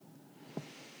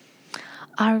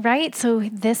All right, so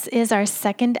this is our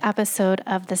second episode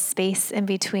of The Space in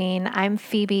Between. I'm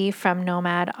Phoebe from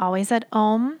nOMad, always at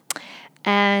Om.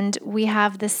 And we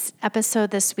have this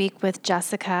episode this week with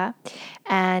Jessica.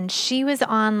 And she was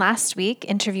on last week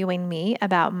interviewing me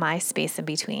about my space in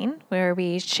between, where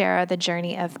we share the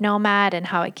journey of nOMad and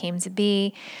how it came to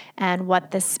be and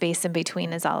what this space in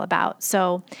between is all about.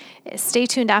 So stay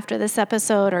tuned after this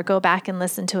episode or go back and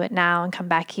listen to it now and come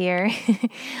back here.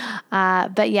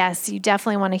 But yes, you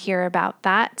definitely want to hear about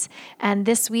that. And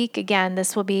this week, again,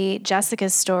 this will be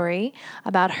Jessica's story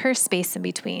about her space in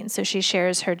between. So she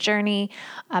shares her journey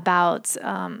about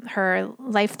her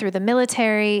life through the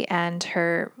military and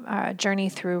her journey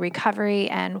through recovery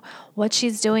and what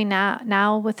she's doing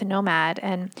now with nOMad.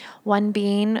 And one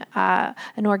being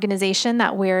an organization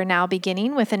that we're now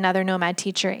beginning with another nOMad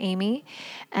teacher, Amy,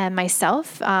 and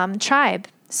myself, Tribe.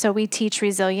 So we teach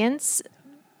resilience,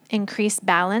 increased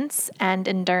balance, and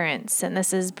endurance. And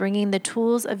this is bringing the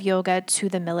tools of yoga to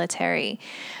the military.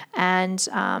 And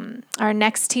our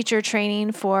next teacher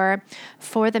training for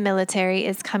the military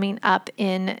is coming up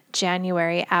in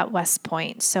January at West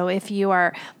Point. So if you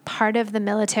are part of the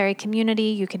military community,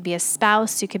 you could be a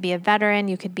spouse, you could be a veteran,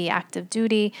 you could be active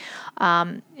duty.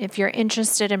 If you're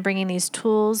interested in bringing these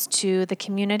tools to the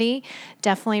community,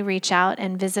 definitely reach out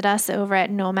and visit us over at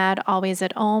nOMad, always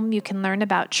at Om. You can learn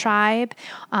about Tribe,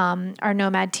 our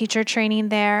nOMad teacher training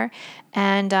there,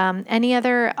 and any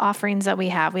other offerings that we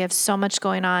have. We have so much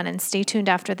going on, and stay tuned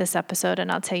after this episode,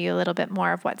 and I'll tell you a little bit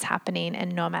more of what's happening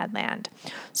in nOMad land.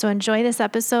 So enjoy this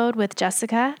episode with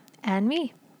Jessica and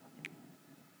me.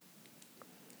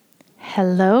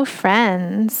 Hello,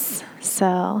 friends.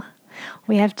 So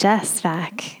we have Jess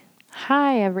back.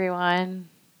 Hi, everyone.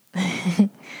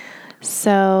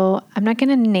 So I'm not going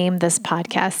to name this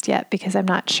podcast yet because I'm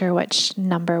not sure which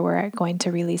number we're going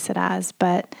to release it as,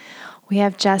 but we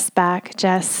have Jess back.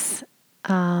 Jess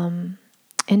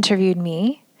interviewed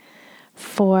me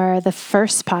for the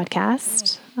first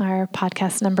podcast, our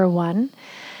podcast number 1.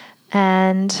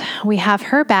 And we have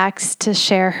her back to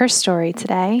share her story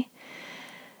today.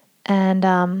 And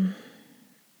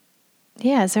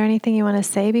is there anything you want to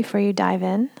say before you dive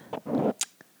in?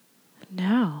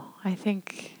 No, I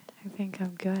think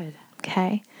I'm good.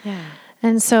 Okay. Yeah.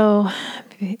 And so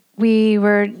we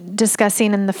were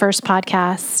discussing in the first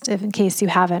podcast, if in case you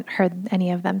haven't heard any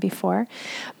of them before,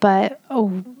 but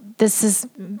this is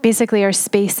basically our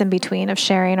space in between of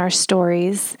sharing our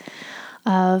stories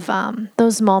of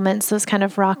those moments, those kind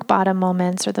of rock bottom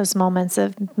moments, or those moments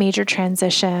of major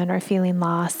transition or feeling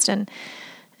lost, and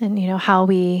how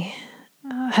we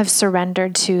have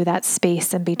surrendered to that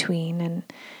space in between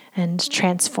and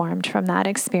transformed from that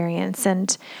experience.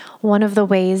 And one of the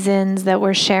ways in that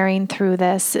we're sharing through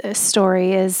this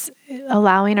story is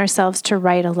allowing ourselves to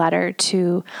write a letter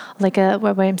to, like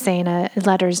what I'm saying, a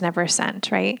letter's never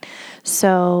sent, right?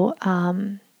 So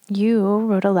you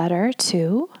wrote a letter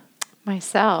to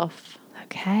myself.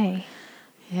 Okay.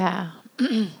 Yeah.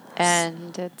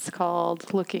 And it's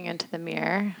called Looking into the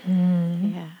Mirror.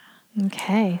 Yeah.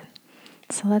 Okay.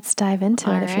 So let's dive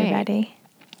into it if you're ready.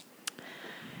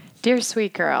 Dear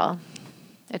sweet girl,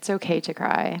 it's okay to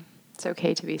cry. It's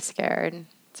okay to be scared.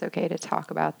 It's okay to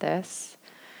talk about this.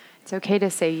 It's okay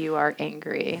to say you are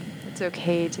angry. It's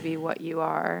okay to be what you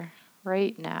are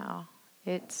right now.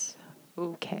 It's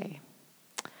okay.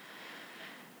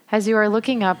 As you are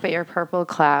looking up at your purple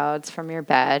clouds from your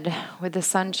bed, with the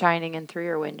sun shining in through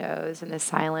your windows and the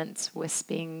silence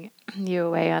wisping you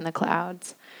away on the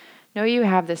clouds, know you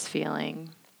have this feeling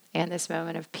and this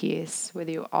moment of peace with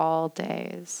you all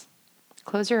days.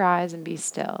 Close your eyes and be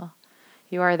still.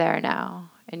 You are there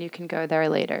now, and you can go there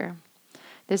later.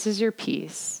 This is your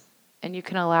peace, and you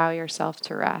can allow yourself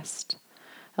to rest.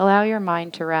 Allow your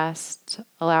mind to rest.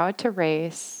 Allow it to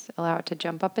race. Allow it to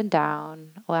jump up and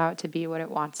down. Allow it to be what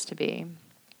it wants to be.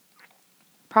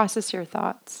 Process your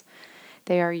thoughts.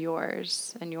 They are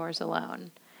yours, and yours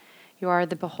alone. You are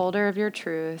the beholder of your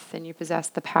truth, and you possess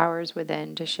the powers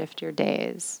within to shift your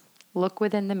days. Look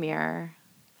within the mirror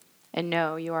and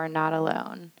know you are not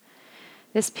alone.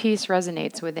 This peace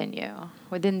resonates within you,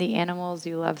 within the animals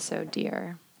you love so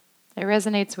dear. It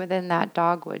resonates within that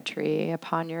dogwood tree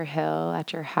upon your hill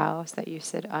at your house that you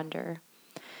sit under.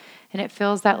 And it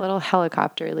fills that little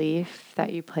helicopter leaf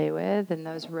that you play with and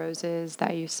those roses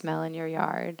that you smell in your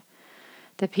yard.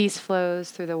 The peace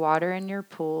flows through the water in your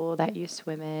pool that you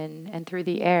swim in and through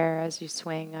the air as you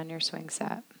swing on your swing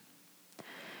set.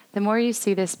 The more you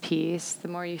see this peace, the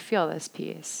more you feel this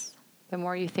peace. The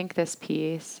more you think this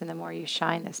peace, and the more you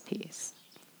shine this peace.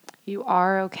 You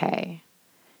are okay.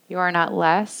 You are not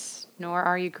less, nor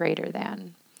are you greater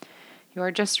than. You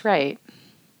are just right.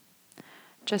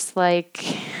 Just like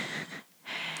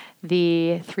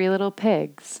the Three Little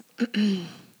Pigs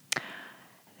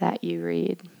that you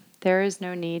read. There is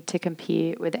no need to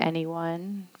compete with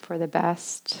anyone for the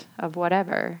best of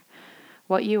whatever.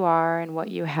 What you are and what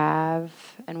you have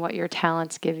and what your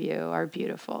talents give you are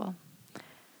beautiful.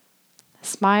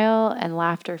 Smile and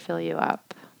laughter fill you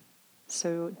up,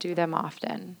 so do them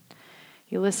often.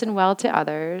 You listen well to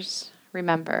others.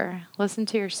 Remember, listen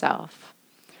to yourself.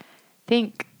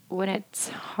 Think when it's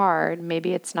hard,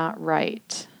 maybe it's not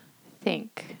right.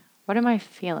 Think, what am I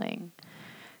feeling?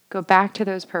 Go back to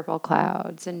those purple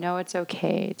clouds and know it's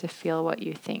okay to feel what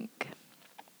you think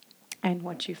and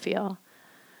what you feel.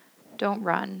 Don't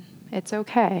run. It's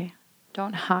okay.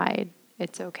 Don't hide.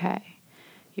 It's okay.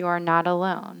 You are not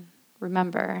alone.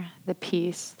 Remember the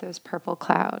peace, those purple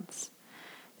clouds.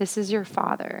 This is your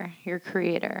Father, your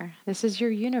Creator. This is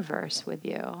your universe with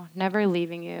you, never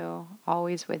leaving you,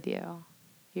 always with you.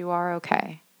 You are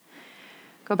okay.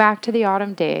 Go back to the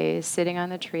autumn days, sitting on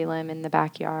the tree limb in the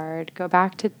backyard. Go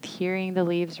back to hearing the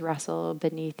leaves rustle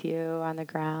beneath you on the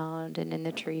ground and in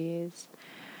the trees.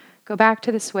 Go back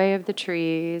to the sway of the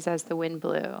trees as the wind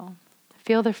blew.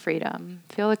 Feel the freedom,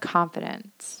 feel the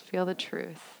confidence, feel the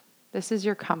truth. This is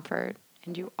your comfort,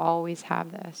 and you always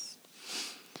have this.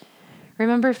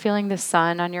 Remember feeling the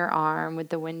sun on your arm with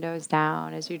the windows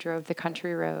down as you drove the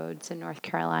country roads in North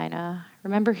Carolina.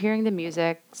 Remember hearing the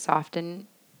music soften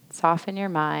your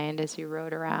mind as you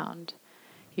rode around.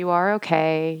 You are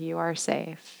okay. You are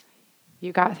safe.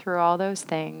 You got through all those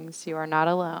things. You are not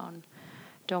alone.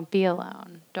 Don't be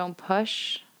alone. Don't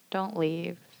push. Don't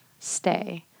leave.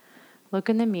 Stay. Look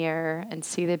in the mirror and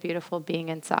see the beautiful being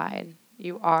inside.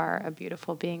 You are a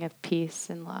beautiful being of peace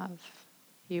and love.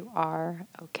 You are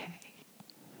okay.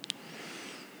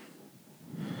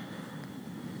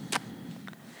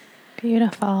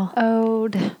 Beautiful.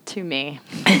 Ode to me.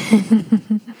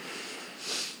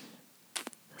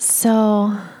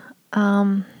 So,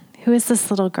 who is this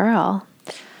little girl?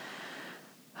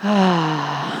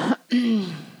 Well,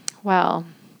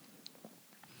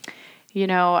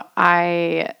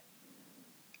 I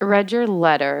read your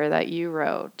letter that you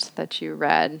wrote, that you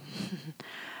read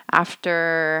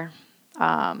after,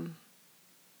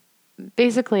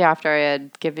 basically after I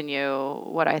had given you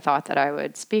what I thought that I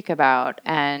would speak about.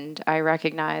 And I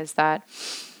recognized that,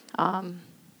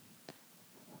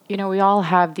 we all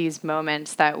have these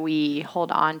moments that we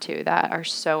hold on to that are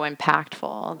so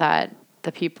impactful that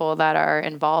the people that are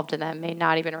involved in them may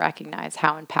not even recognize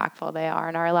how impactful they are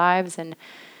in our lives. And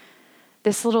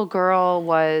this little girl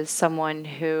was someone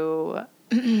who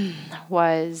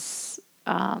was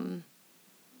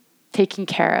taking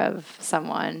care of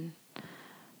someone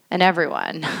and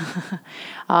everyone.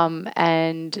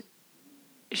 And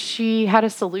she had a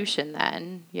solution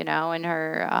then, and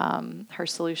her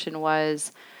solution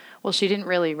was, well, she didn't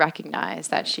really recognize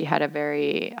that she had a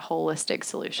very holistic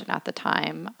solution at the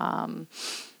time.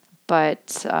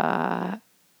 But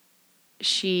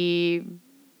she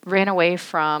ran away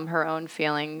from her own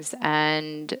feelings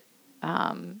and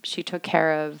she took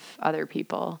care of other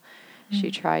people. She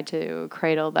tried to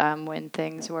cradle them when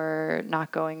things were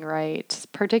not going right,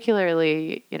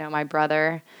 particularly, my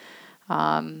brother.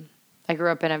 I grew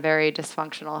up in a very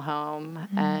dysfunctional home,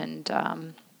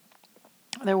 and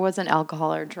there wasn't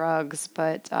alcohol or drugs,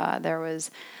 but there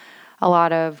was a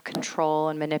lot of control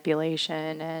and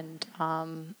manipulation. And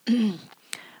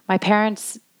my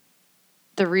parents,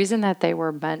 the reason that they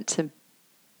were meant to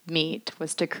meet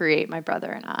was to create my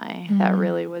brother and I. That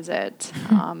really was it.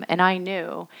 And I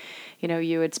knew,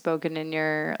 you had spoken in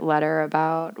your letter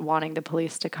about wanting the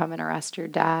police to come and arrest your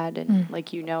dad, and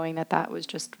knowing that that was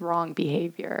just wrong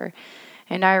behavior.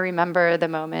 And I remember the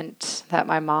moment that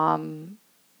my mom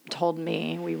told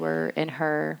me. We were in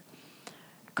her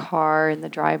car in the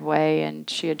driveway, and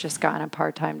she had just gotten a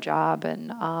part-time job,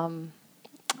 and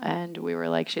we were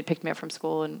like, she had picked me up from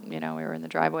school, and we were in the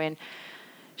driveway, and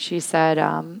she said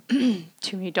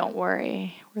to me, "Don't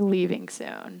worry, we're leaving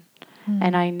soon."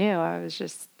 And I knew. I was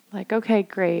just like, okay,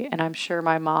 great. And I'm sure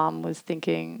my mom was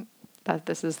thinking that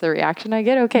this is the reaction I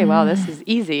get. Okay, well, this is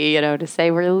easy, to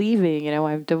say we're leaving,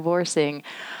 I'm divorcing.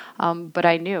 But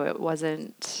I knew it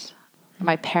wasn't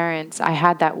my parents. I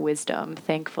had that wisdom.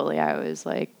 Thankfully, I was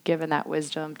given that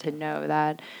wisdom to know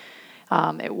that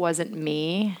it wasn't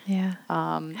me. Yeah.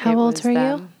 How old were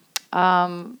you?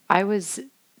 I was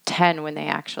 10 when they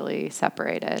actually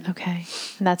separated. Okay.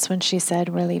 And that's when she said,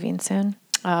 "We're leaving soon"?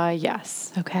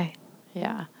 Yes. Okay.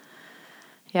 Yeah.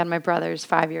 Yeah, and my brother's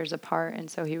 5 years apart, and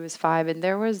so he was 5, and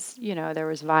there was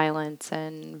violence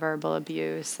and verbal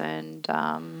abuse, and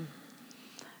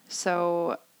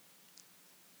so,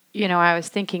 I was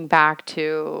thinking back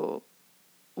to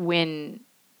when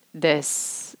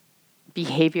this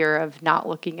behavior of not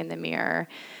looking in the mirror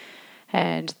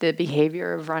and the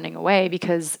behavior of running away,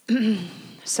 because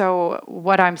so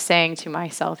what I'm saying to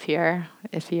myself here,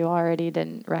 if you already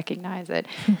didn't recognize it,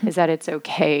 is that it's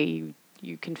okay.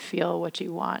 You can feel what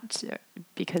you want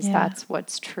because that's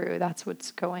what's true. That's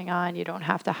what's going on. You don't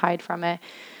have to hide from it.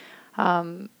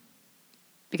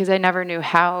 Because I never knew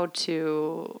how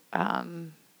to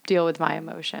deal with my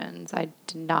emotions. I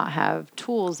did not have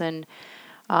tools. And,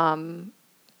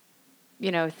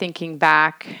 thinking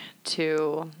back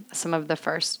to some of the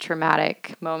first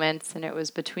traumatic moments, and it was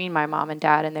between my mom and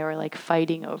dad, and they were like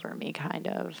fighting over me, kind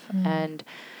of, and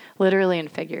literally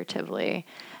and figuratively.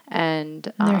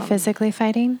 And they're physically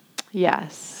fighting?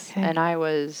 Yes. Okay. And I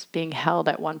was being held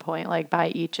at one point, like by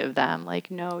each of them, like,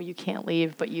 no, you can't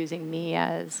leave, but using me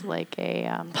as like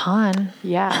a pawn.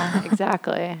 Yeah,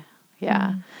 exactly.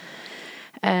 Yeah.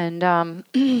 And,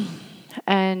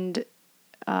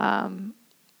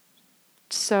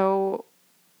 so,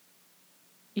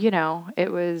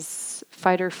 it was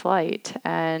fight or flight.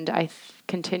 And I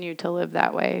continued to live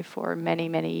that way for many,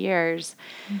 many years.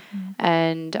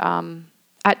 And,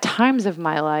 at times of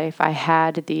my life, I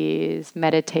had these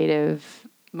meditative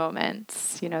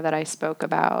moments, that I spoke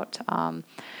about.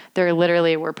 There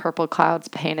literally were purple clouds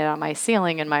painted on my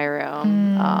ceiling in my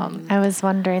room. I was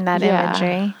wondering that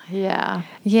imagery. Yeah.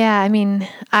 Yeah. I mean,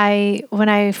 when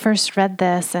I first read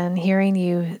this and hearing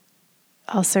you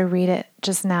also read it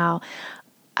just now,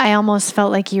 I almost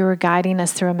felt like you were guiding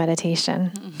us through a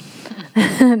meditation.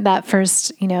 That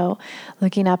first,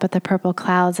 looking up at the purple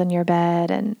clouds in your bed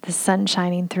and the sun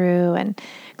shining through, and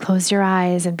close your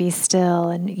eyes and be still,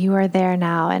 and you are there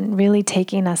now, and really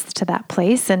taking us to that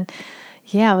place. And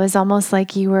yeah, it was almost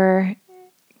like you were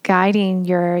guiding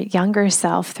your younger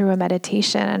self through a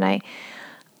meditation. And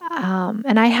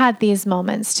I had these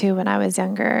moments too when I was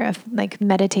younger of like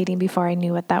meditating before I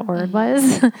knew what that word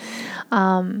was.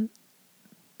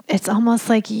 It's almost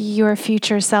like your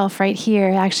future self right here,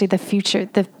 actually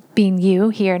the being you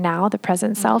here now, the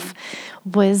present self,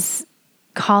 was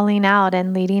calling out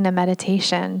and leading a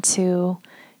meditation to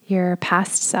your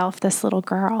past self, this little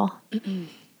girl. It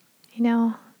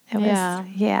was,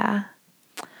 yeah.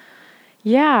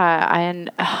 Yeah. And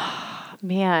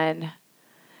man,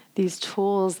 these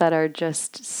tools that are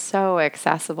just so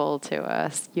accessible to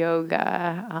us,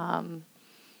 yoga,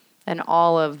 and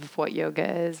all of what yoga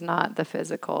is, not the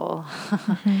physical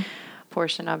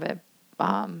portion of it.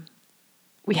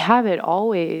 We have it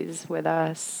always with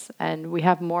us, and we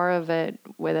have more of it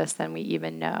with us than we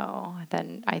even know,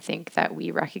 than I think that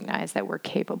we recognize that we're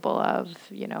capable of,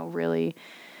 really.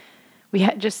 We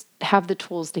just have the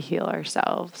tools to heal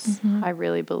ourselves. I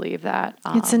really believe that.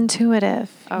 It's intuitive.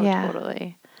 Oh, yeah.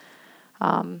 Totally.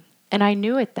 And I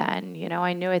knew it then,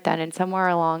 and somewhere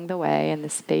along the way in the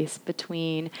space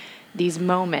between these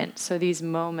moments, so these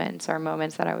moments are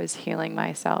moments that I was healing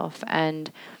myself, and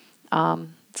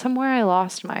somewhere I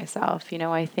lost myself.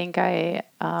 I think I...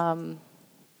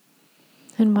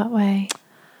 In what way?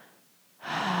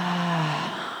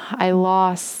 I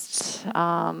lost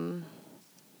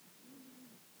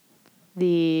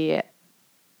the...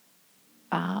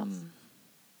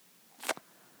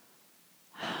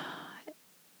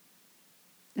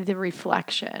 the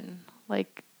reflection,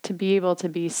 like to be able to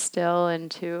be still and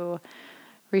to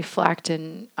reflect,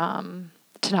 and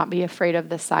to not be afraid of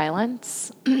the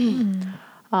silence.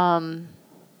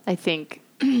 I think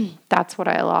that's what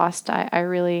I lost. I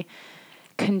really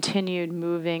continued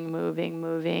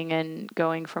moving, and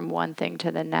going from one thing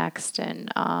to the next,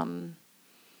 and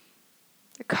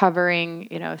covering,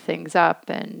 things up,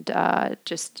 and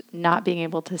just not being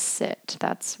able to sit.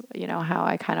 That's, how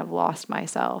I kind of lost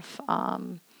myself.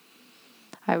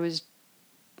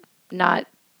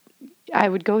 I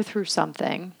would go through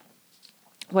something,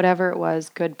 whatever it was,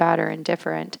 good, bad, or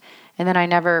indifferent, and then I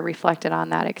never reflected on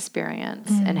that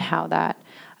experience and how that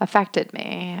affected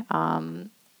me. And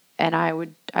I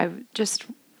just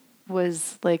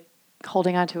was like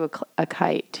holding onto a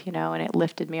kite, and it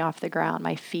lifted me off the ground.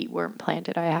 My feet weren't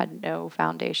planted. I had no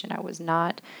foundation. I was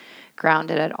not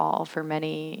grounded at all for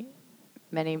many,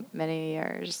 many, many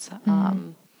years.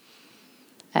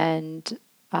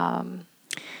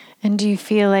 And do you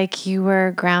feel like you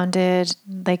were grounded,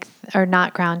 or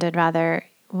not grounded rather?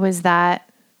 Was that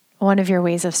one of your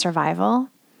ways of survival?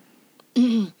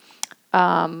 Well,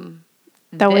 I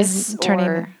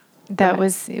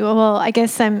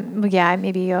guess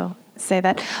maybe you'll say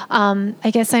that.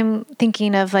 I guess I'm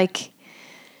thinking of like,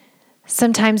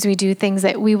 sometimes we do things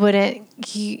that we wouldn't,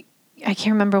 I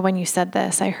can't remember when you said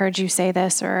this. I heard you say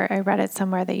this, or I read it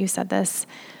somewhere that you said this.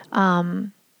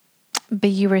 But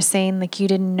you were saying like you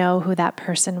didn't know who that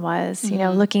person was. You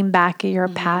know, looking back at your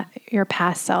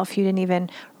past self, you didn't even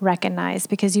recognize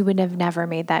because you would have never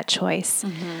made that choice.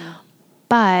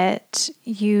 But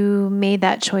you made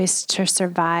that choice to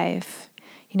survive,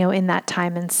 you know, in that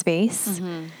time and space.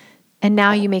 And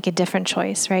now you make a different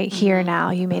choice, right? Here now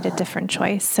you made a different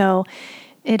choice. So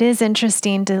it is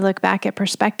interesting to look back at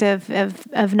perspective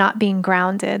of not being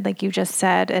grounded, like you just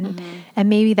said. And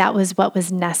maybe that was what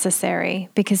was necessary,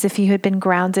 because if you had been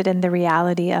grounded in the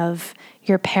reality of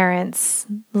your parents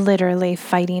literally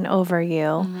fighting over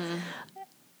you,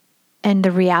 and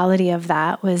the reality of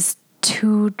that was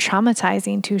too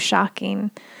traumatizing, too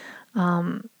shocking,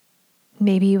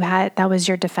 maybe that was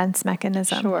your defense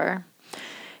mechanism. Sure.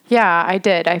 Yeah, I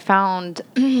did. I found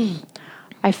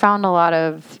a lot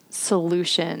of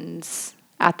solutions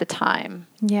at the time.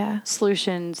 Yeah.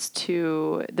 Solutions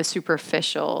to the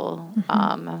superficial,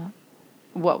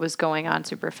 what was going on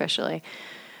superficially.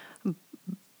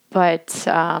 But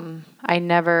I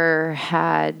never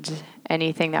had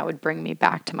anything that would bring me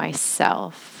back to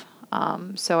myself.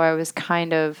 So I was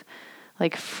kind of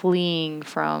like fleeing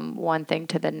from one thing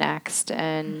to the next.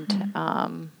 And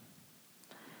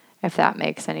if that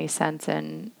makes any sense.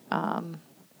 And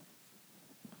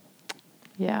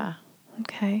yeah.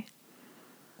 Okay.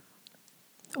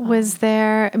 Was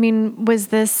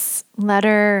this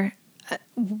letter,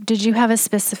 did you have a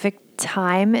specific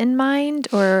time in mind,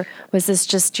 or was this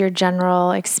just your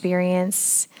general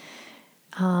experience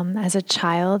as a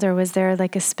child, or was there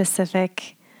like a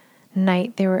specific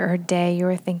night or day you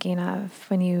were thinking of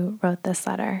when you wrote this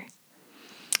letter?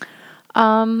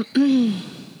 No,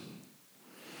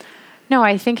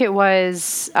 I think it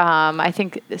was,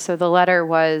 so the letter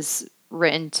was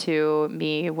written to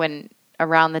me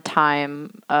around the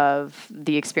time of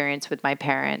the experience with my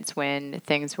parents, when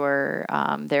things were,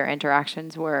 their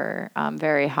interactions were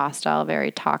very hostile,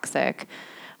 very toxic.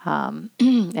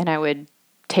 And I would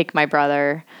take my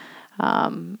brother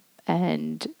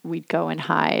and we'd go and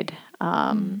hide.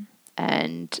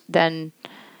 And then,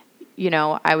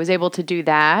 I was able to do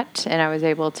that, and I was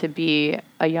able to be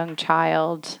a young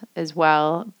child as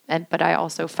well. But I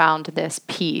also found this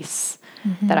peace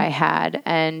that I had.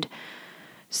 And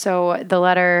so the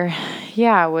letter,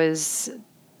 was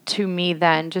to me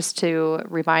then, just to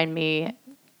remind me,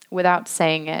 without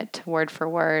saying it word for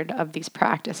word, of these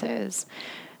practices.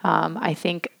 I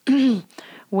think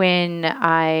when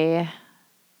I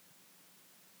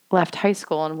left high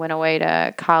school and went away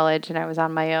to college and I was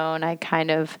on my own, I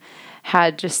kind of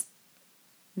had just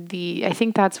I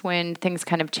think that's when things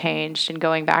kind of changed. And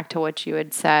going back to what you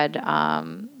had said,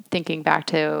 thinking back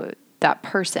to that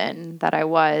person that I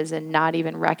was and not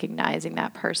even recognizing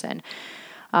that person,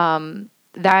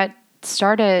 that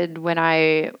started when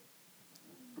I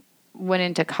went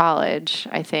into college,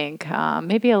 I think,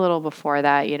 maybe a little before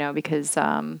that, because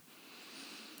maybe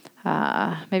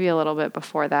a little bit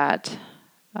before that.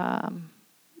 But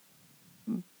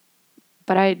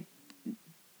I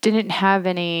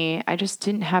just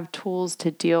didn't have tools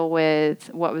to deal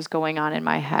with what was going on in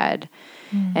my head.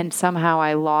 And somehow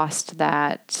I lost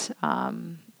that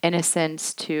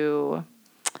innocence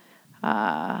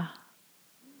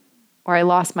or I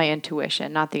lost my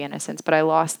intuition, not the innocence, but I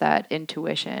lost that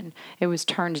intuition. It was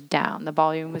turned down. The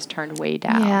volume was turned way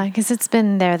down. Yeah, because it's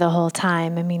been there the whole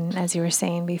time. I mean, as you were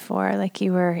saying before, like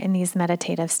you were in these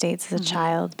meditative states as a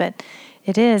child, but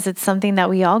it's something that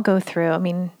we all go through. I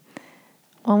mean,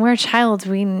 when we're a child,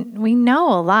 we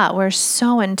know a lot. We're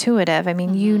so intuitive. I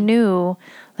mean, you knew,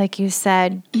 like you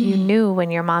said, you knew when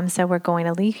your mom said, we're going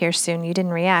to leave here soon. You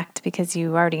didn't react because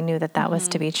you already knew that was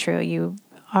to be true. You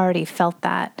already felt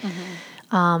that.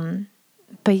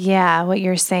 But yeah, what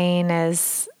you're saying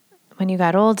is when you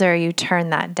got older, you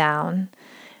turned that down.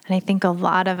 And I think a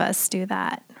lot of us do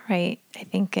that, right? I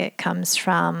think it comes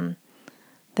from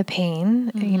the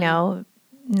pain,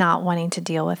 not wanting to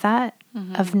deal with that,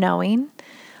 of knowing.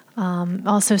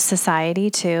 Also society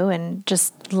too, and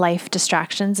just life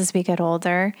distractions as we get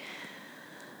older.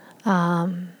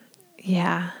 And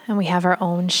we have our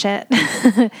own shit,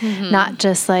 not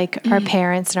just like our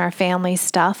parents and our family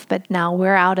stuff, but now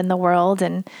we're out in the world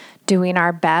and doing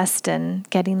our best and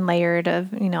getting layered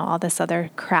of, all this other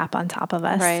crap on top of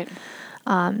us. Right.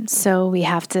 So we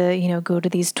have to, go to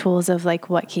these tools of like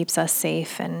what keeps us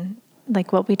safe, and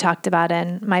like what we talked about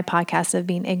in my podcast of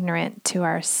being ignorant to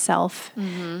ourself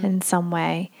in some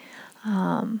way.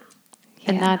 And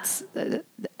that's a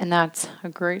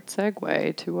great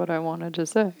segue to what I wanted to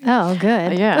say. Oh,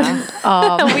 good. Yeah.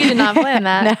 We did not plan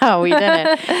that. No, we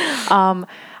didn't.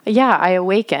 I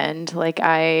awakened. Like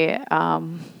I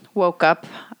woke up,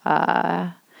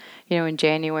 in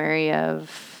January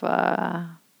of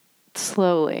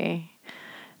slowly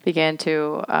began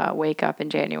to wake up in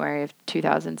January of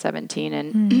 2017.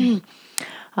 And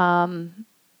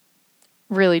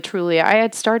really, truly, I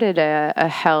had started a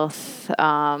health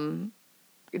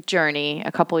journey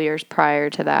a couple years prior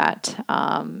to that.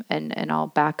 And I'll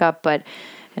back up, but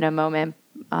in a moment.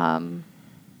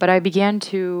 But I began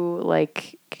to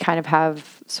kind of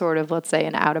have sort of, let's say,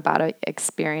 an out about it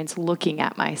experience looking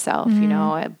at myself,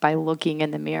 by looking in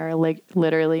the mirror,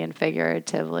 literally and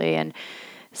figuratively, and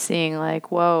seeing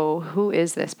whoa, who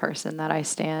is this person that is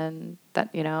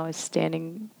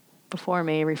standing before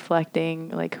me, reflecting,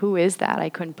 who is that? I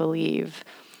couldn't believe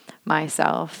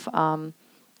myself. I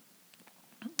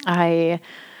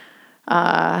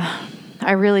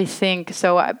really think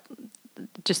so.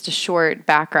 Just a short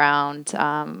background.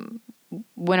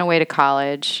 Went away to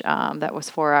college. That was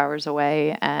 4 hours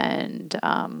away, and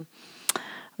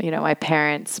my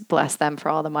parents, bless them for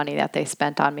all the money that they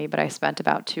spent on me, but I spent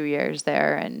about 2 years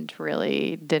there and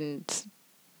really didn't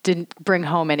bring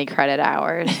home any credit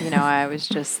hours. I was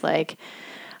just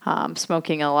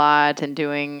smoking a lot and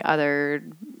doing other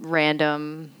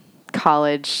random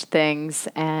college things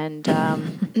and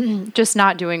just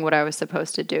not doing what I was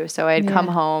supposed to do. So I'd come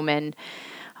home and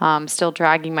still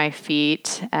dragging my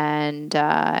feet. And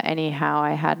anyhow,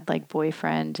 I had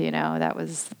boyfriend,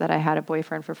 that I had a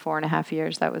boyfriend for 4.5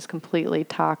 years. That was completely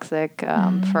toxic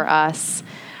for us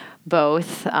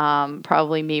both,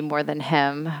 probably me more than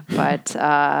him. But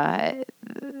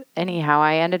anyhow,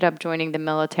 I ended up joining the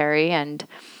military, and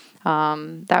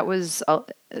that was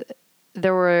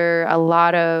there were a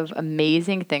lot of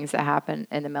amazing things that happened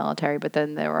in the military, but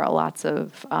then there were lots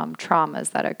of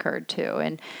traumas that occurred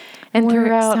too. And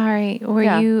throughout,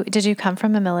 did you come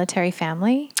from a military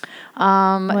family?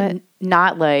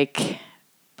 Not my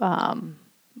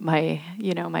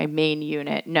main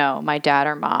unit. No, my dad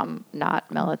or mom,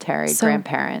 not military,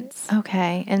 grandparents.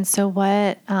 Okay. And so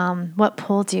what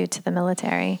pulled you to the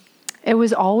military? It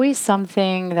was always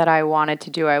something that I wanted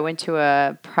to do. I went to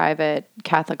a private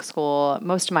Catholic school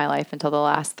most of my life until the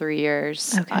last 3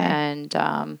 years. Okay. And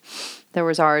there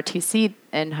was ROTC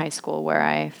in high school where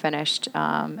I finished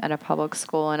at a public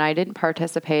school, and I didn't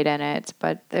participate in it,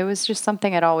 but it was just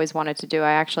something I'd always wanted to do.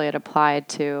 I actually had applied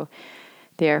to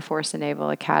the Air Force and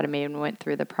Naval Academy and went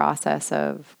through the process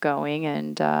of going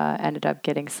and ended up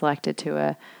getting selected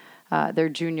to their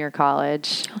junior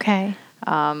college. Okay.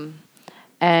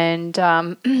 And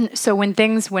so when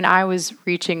I was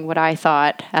reaching what I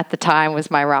thought at the time was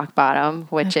my rock bottom,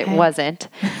 which it wasn't.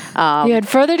 You had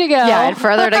further to go. Yeah, I had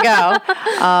further to go.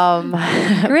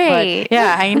 Great.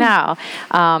 Yeah, I know.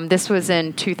 This was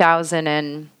in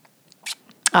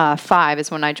 2005 is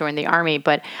when I joined the Army,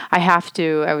 but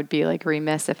I would be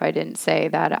remiss if I didn't say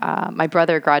that my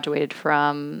brother graduated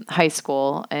from high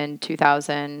school in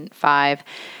 2005.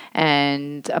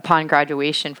 And upon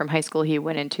graduation from high school, he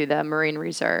went into the Marine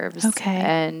Reserves. Okay.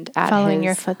 And following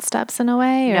your footsteps in a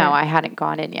way? Or? No, I hadn't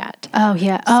gone in yet. Oh,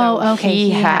 yeah. So okay.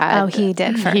 He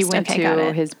did first. He went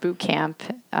to his boot camp,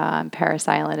 Paris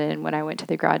Island, and when I went to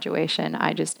the graduation,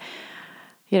 I just,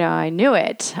 I knew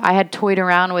it. I had toyed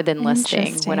around with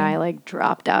enlisting when I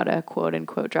dropped out of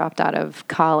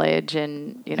college,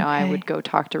 and, I would go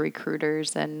talk to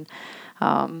recruiters, and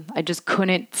I just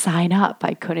couldn't sign up.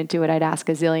 I couldn't do it. I'd ask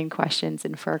a zillion questions.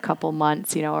 And for a couple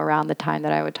months, around the time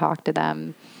that I would talk to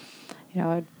them,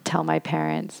 I'd tell my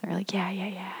parents. They're like, yeah. And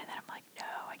then I'm like, no,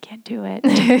 I can't do it.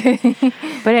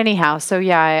 But anyhow, so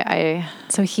yeah,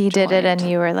 So he did it and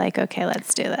you were like, okay,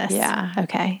 let's do this. Yeah.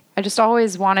 Okay. I just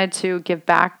always wanted to give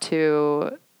back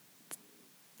to,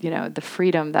 the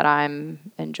freedom that I'm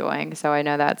enjoying. So I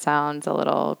know that sounds a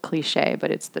little cliche,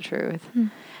 but it's the truth.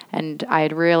 And I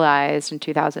had realized in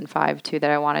 2005, too, that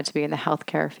I wanted to be in the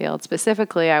healthcare field.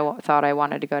 Specifically, I thought I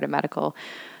wanted to go to medical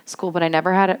school, but I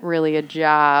never had really a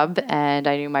job. And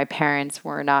I knew my parents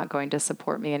were not going to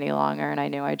support me any longer. And I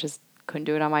knew I just couldn't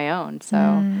do it on my own.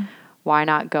 So why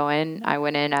not go in? I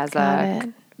went in as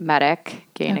a medic,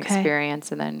 gain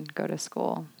experience, and then go to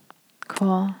school.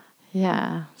 Cool.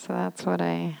 Yeah. So that's what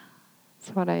I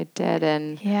did.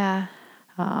 And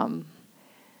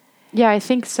yeah, I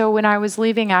think so. When I was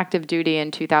leaving active duty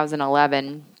in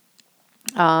 2011,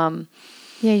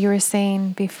 you were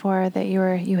saying before that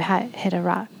you had hit a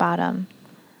rock bottom.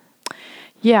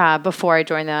 Yeah, before I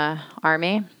joined the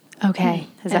Army. Okay,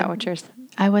 is that what you're?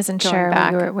 I wasn't sure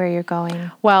where you're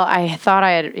going. Well, I thought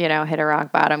I had hit a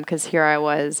rock bottom because here I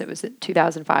was. It was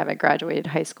 2005. I graduated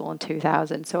high school in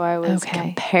 2000, so I was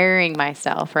comparing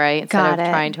myself, right, instead of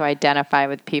trying to identify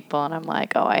with people. And I'm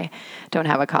like, oh, I don't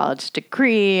have a college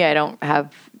degree. I don't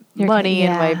have money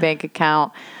in my bank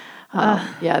account.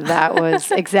 Yeah, that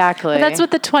was exactly. But that's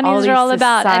what the 20s all are all these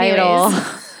about societal-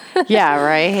 anyways. Yeah,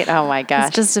 right? Oh my gosh.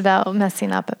 It's just about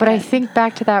messing up a But bit. I think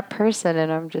back to that person and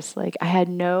I'm just like, I had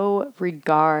no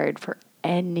regard for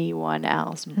anyone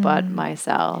else but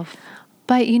myself.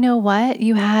 But you know what?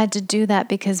 You had to do that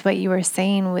because what you were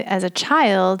saying as a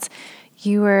child,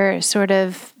 you were sort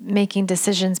of making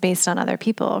decisions based on other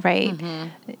people, right?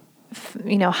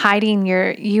 You know, hiding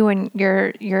you and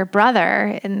your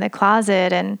brother in the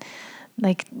closet and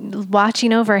like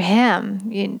watching over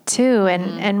him too.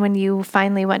 And when you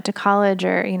finally went to college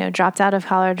or, you know, dropped out of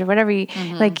college or whatever,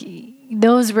 like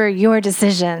those were your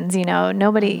decisions, you know,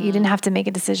 nobody, you didn't have to make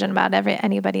a decision about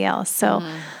anybody else. So,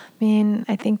 I mean,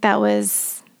 I think that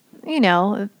was, you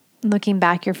know, looking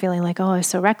back, you're feeling like, oh, I was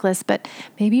so reckless, but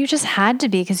maybe you just had to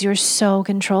be because you were so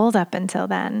controlled up until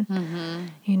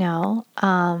then, you know?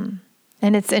 And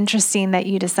it's interesting that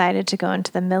you decided to go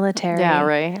into the military. Yeah,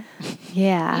 right.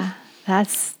 Yeah.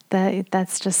 That's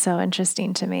just so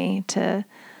interesting to me to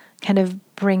kind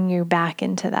of bring you back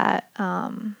into that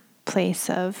place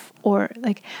of, or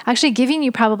like actually giving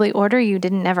you probably order you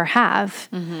didn't ever have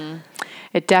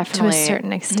It definitely, to a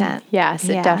certain extent. Yes,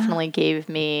 Yeah. it definitely gave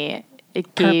me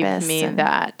Purpose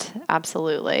that.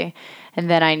 Absolutely. And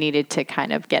then I needed to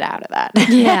kind of get out of that.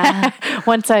 Yeah.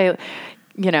 Once I,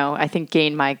 I think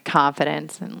gained my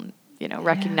confidence and,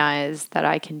 recognize that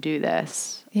I can do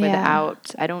this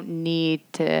without, I don't need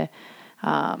to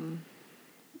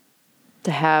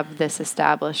have this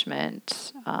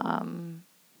establishment,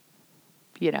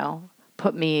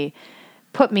 put me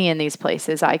in these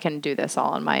places. I can do this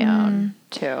all on my own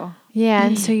too. Yeah.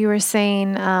 And so you were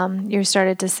saying, you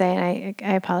started to say, and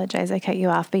I apologize, I cut you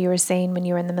off, but you were saying when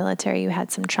you were in the military, you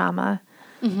had some trauma.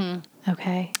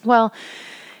 Okay. Well,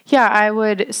 yeah, I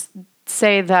would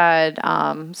say that,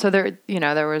 so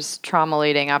there was trauma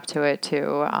leading up to it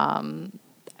too.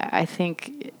 I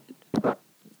think,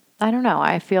 I don't know.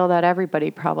 I feel that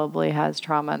everybody probably has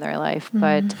trauma in their life,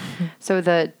 but so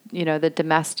the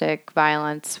domestic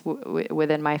violence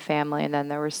within my family, and then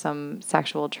there was some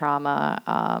sexual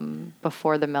trauma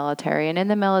before the military, and in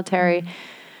the military,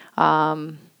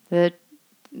 the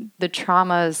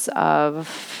traumas of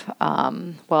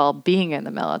being in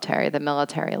the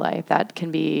military life, that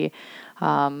can be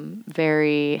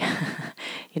very,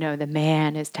 the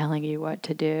man is telling you what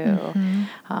to do.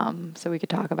 So we could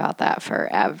talk about that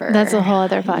forever. That's a whole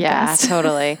other podcast. Yeah,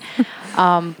 totally.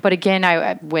 But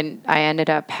again, when I ended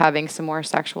up having some more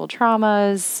sexual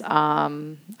traumas,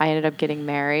 I ended up getting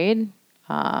married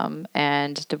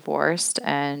and divorced,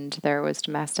 and there was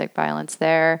domestic violence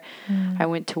there. I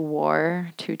went to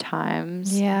war 2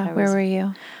 times. Yeah. Where were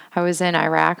you? I was in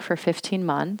Iraq for 15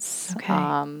 months. Okay.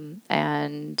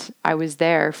 And I was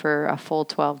there for a full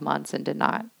 12 months and did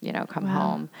not, come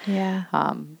home. Yeah.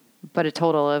 But a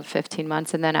total of 15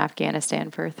 months, and then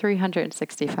Afghanistan for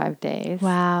 365 days.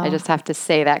 Wow. I just have to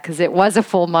say that because it was a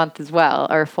full month as well,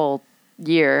 or a full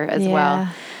year as well.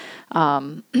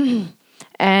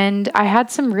 And I had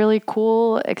some really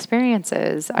cool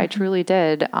experiences. I truly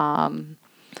did.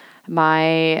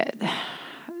 My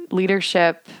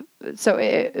leadership,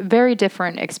 very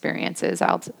different experiences,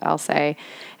 I'll say.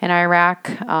 In Iraq,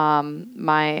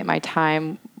 my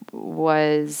time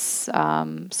was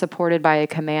supported by a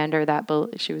commander that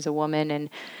she was a woman, and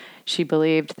she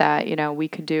believed that we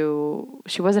could do.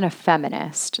 She wasn't a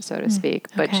feminist, so to speak,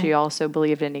 but she also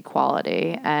believed in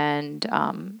equality, and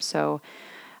so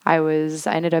I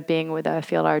ended up being with a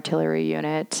field artillery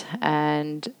unit,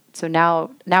 and so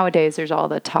nowadays there's all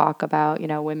the talk about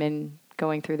women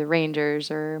going through the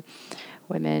Rangers or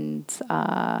women's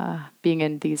being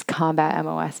in these combat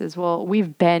MOSs. Well,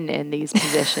 we've been in these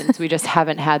positions. We just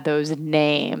haven't had those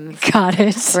names. Got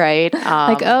it. Right?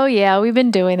 Like, oh yeah, we've been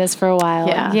doing this for a while.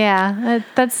 Yeah. Yeah.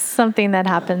 That's something that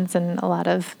happens in a lot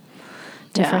of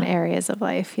different areas of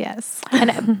life. Yes.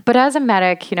 But as a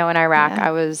medic, in Iraq,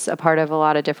 I was a part of a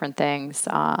lot of different things.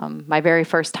 My very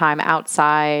first time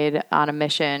outside on a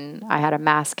mission, I had a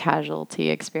mass casualty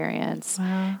experience.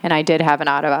 Wow. And I did have an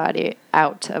out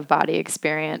of body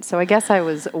experience. So I guess I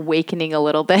was awakening a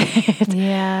little bit.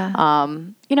 Yeah.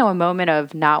 A moment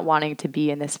of not wanting to be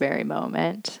in this very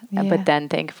moment. Yeah. But then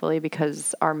thankfully,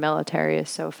 because our military is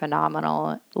so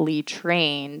phenomenally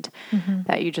trained,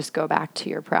 that you just go back to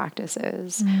your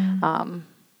practices,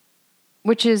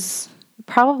 which is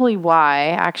probably why,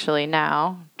 actually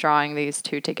now, drawing these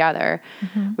two together,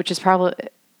 which is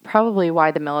probably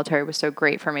why the military was so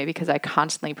great for me, because I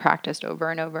constantly practiced over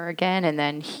and over again. And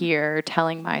then here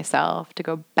telling myself to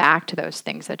go back to those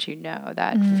things that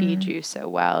that feed you so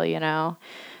well,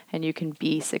 and you can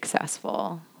be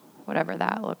successful, whatever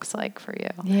that looks like for you.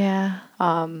 Yeah.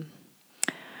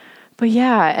 But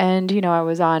yeah, and, I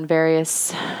was on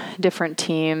various different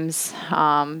teams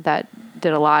that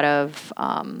did a lot of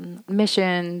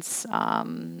missions,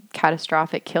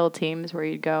 catastrophic kill teams where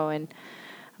you'd go and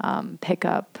pick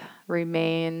up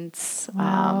remains.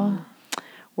 Wow.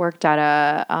 Worked at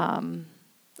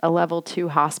a level 2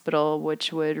 hospital,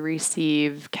 which would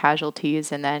receive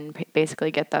casualties and then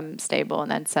basically get them stable and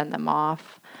then send them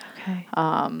off. Okay.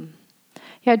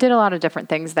 Yeah, I did a lot of different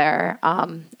things there.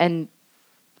 And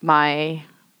my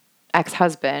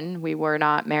ex-husband, we were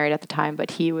not married at the time, but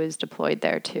he was deployed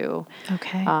there too.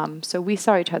 Okay. So we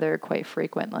saw each other quite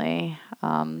frequently.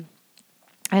 And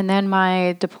then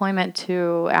my deployment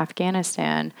to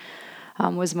Afghanistan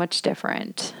was much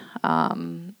different.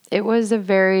 It was a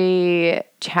very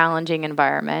challenging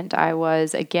environment. I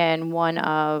was, again, one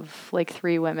of like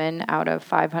 3 women out of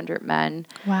 500 men.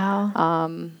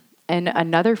 Wow. And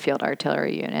another field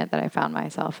artillery unit that I found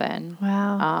myself in.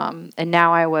 Wow. And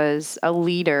now I was a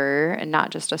leader and not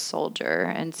just a soldier.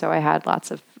 And so I had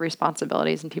lots of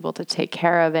responsibilities and people to take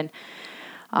care of. And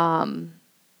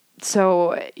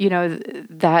so,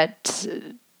 that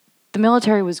the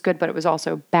military was good, but it was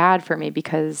also bad for me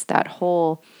because that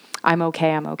whole I'm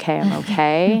okay,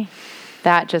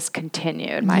 that just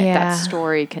continued. That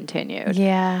story continued.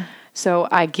 Yeah. So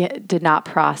I did not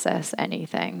process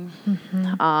anything.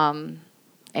 Mm-hmm.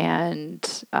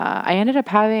 And I ended up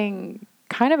having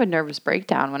kind of a nervous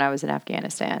breakdown when I was in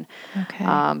Afghanistan. Okay.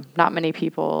 Not many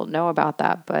people know about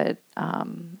that, but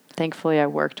thankfully I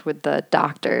worked with the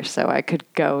doctor so I could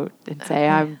go and say,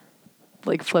 I'm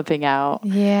like flipping out.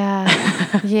 Yeah.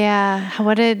 Yeah.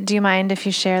 Do you mind if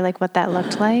you share like what that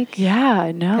looked like?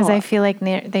 Yeah, no. Because I feel like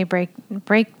they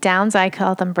breakdowns, I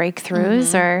call them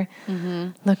breakthroughs, or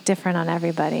look different on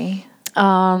everybody.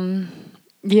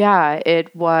 Yeah,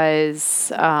 it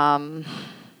was I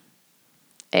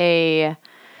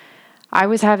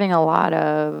was having a lot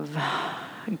of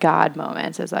God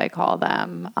moments, as I call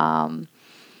them.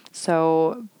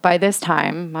 So by this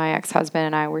time, my ex-husband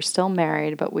and I were still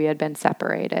married, but we had been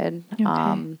separated.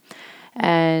 Okay.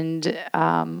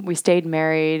 We stayed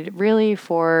married really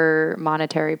for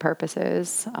monetary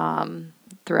purposes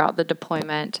throughout the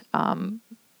deployment.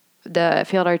 The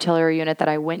field artillery unit that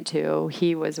I went to,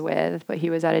 he was with, but he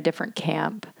was at a different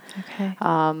camp. Okay.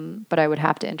 But I would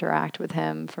have to interact with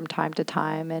him from time to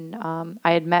time. And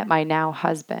I had met my now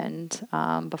husband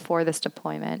before this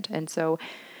deployment. And so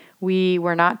we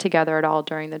were not together at all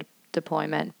during the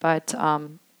deployment, but,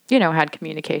 had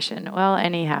communication. Well,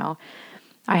 anyhow,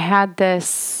 I had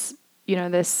this,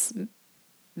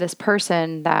 this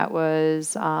person that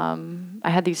was, I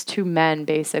had these 2 men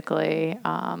basically,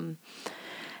 and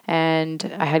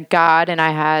I had God and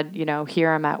I had, here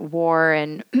I'm at war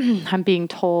and I'm being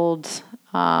told,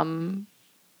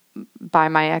 by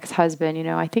my ex-husband,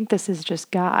 I think this is just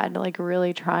God, like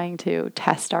really trying to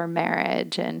test our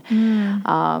marriage and,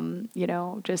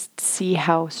 just see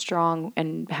how strong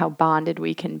and how bonded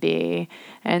we can be.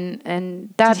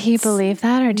 And that did he believe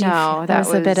that, or that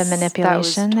was a bit of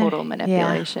manipulation? That was total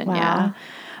manipulation. Yeah.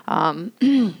 Wow.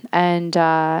 And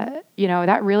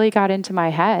that really got into my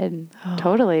head.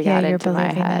 Totally got into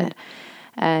my head.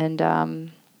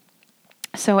 And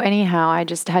so anyhow, I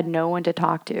just had no one to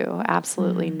talk to,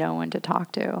 absolutely no one to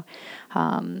talk to.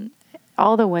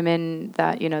 All the women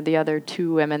that, the other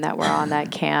 2 women that were on that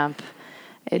camp,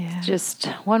 just,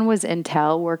 one was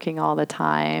intel working all the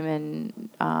time, and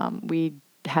we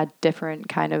had different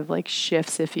kind of like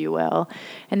shifts, if you will.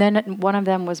 And then one of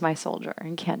them was my soldier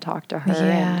and can't talk to her.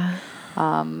 Yeah.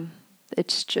 And,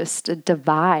 it's just a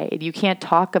divide. You can't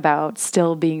talk about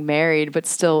still being married,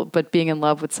 but being in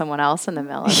love with someone else in the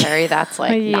military. That's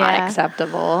like not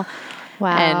acceptable.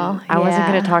 Wow. And I wasn't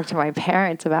going to talk to my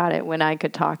parents about it when I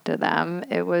could talk to them.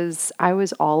 I was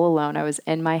all alone. I was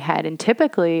in my head, and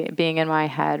typically being in my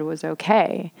head was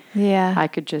okay. Yeah. I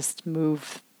could just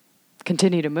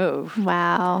continue to move.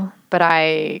 Wow. But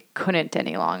I couldn't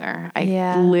any longer.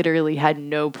 I literally had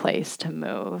no place to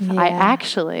move. Yeah.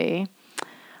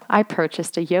 I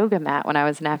purchased a yoga mat when I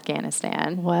was in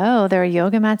Afghanistan. Whoa, there are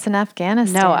yoga mats in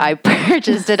Afghanistan. No, I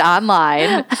purchased it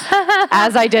online,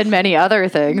 as I did many other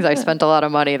things. I spent a lot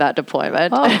of money that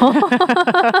deployment.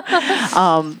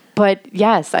 But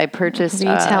yes, I purchased a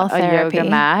yoga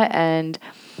mat, and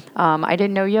I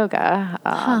didn't know yoga.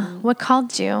 What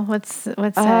called you? What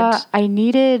said? I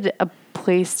needed a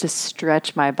place to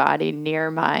stretch my body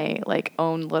near my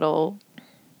own little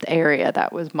area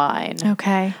that was mine.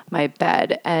 Okay. My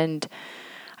bed. And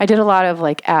I did a lot of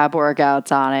ab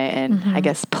workouts on it and I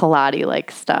guess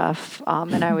Pilates stuff.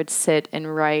 And I would sit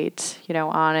and write,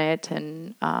 on it.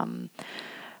 And,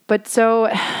 but so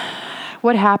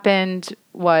what happened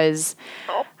was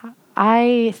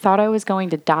I thought I was going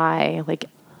to die like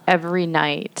every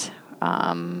night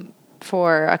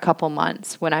for a couple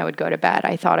months when I would go to bed.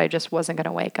 I thought I just wasn't going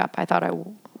to wake up. I thought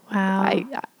Wow.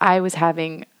 I was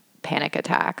having panic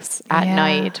attacks at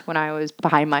night when I was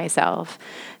by myself,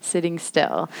 sitting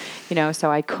still,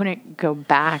 so I couldn't go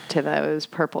back to those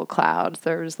purple clouds.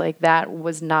 There was like, that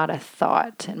was not a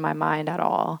thought in my mind at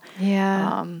all.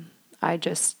 Yeah. I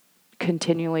just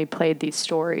continually played these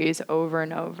stories over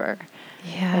and over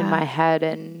in Yeah. my head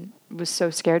and was so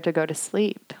scared to go to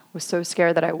sleep, was so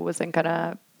scared that I wasn't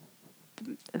gonna,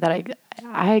 that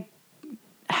I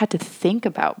had to think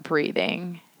about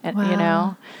breathing and,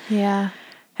 Wow. Yeah.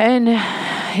 and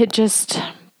it just,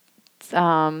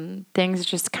 things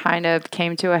just kind of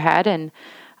came to a head. And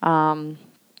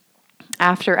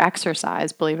after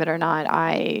exercise, believe it or not,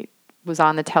 I was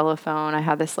on the telephone. I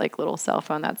had this like little cell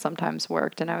phone that sometimes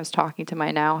worked, and I was talking to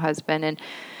my now husband and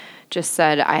just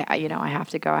said, I have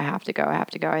to go. I have to go. I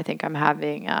have to go. I think I'm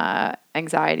having a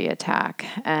anxiety attack.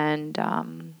 And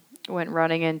went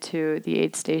running into the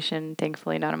aid station.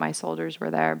 Thankfully, none of my soldiers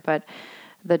were there, but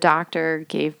the doctor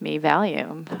gave me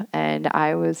Valium, and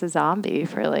I was a zombie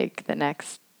for like the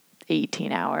next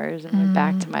 18 hours and went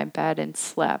back to my bed and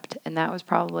slept. And that was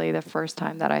probably the first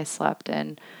time that I slept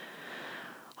in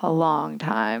a long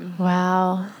time.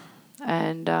 Wow.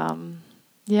 And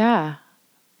yeah,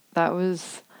 that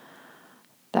was,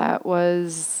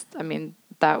 I mean,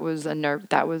 that was a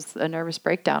nervous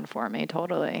breakdown for me,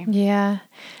 totally. Yeah.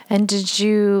 And did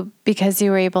you, because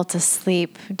you were able to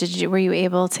sleep, were you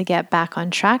able to get back on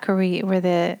track, or were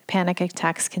the panic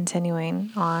attacks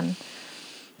continuing on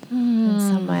in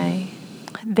some way?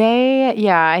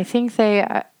 I think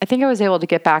I was able to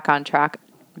get back on track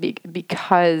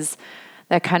because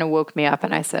that kind of woke me up,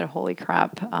 and I said, holy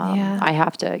crap, I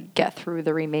have to get through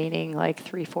the remaining like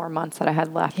 3-4 months that I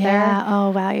had left there. Yeah.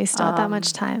 Oh, wow. You still had that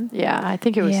much time. Yeah, I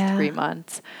think it was 3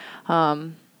 months.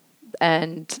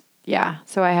 And yeah,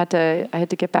 so I had to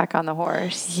get back on the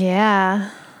horse.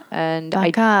 Yeah. And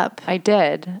Buck up. I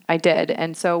did.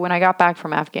 And so when I got back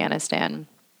from Afghanistan,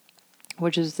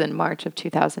 which is in March of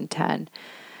 2010,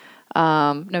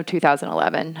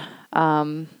 2011,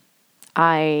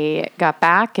 I got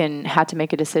back and had to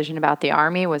make a decision about the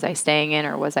Army. Was I staying in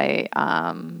or was I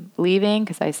leaving?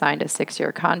 Because I signed a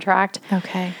 6-year contract.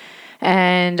 Okay.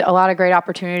 And a lot of great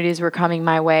opportunities were coming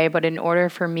my way. But in order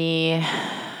for me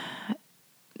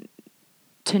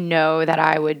to know that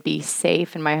I would be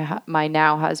safe and my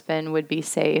now husband would be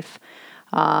safe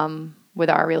with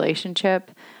our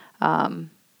relationship,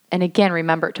 and again,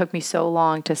 remember, it took me so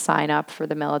long to sign up for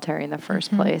the military in the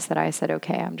first place that I said,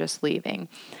 okay, I'm just leaving.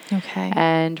 Okay.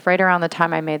 And right around the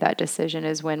time I made that decision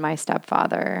is when my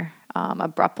stepfather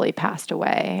abruptly passed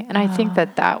away. And I think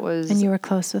that was... And you were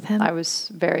close with him?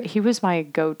 He was my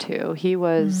go-to. He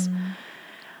was...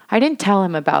 I didn't tell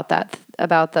him about that,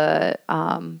 about the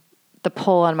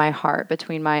pull on my heart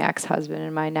between my ex-husband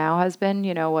and my now husband.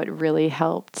 What really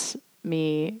helped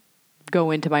me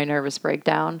go into my nervous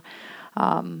breakdown.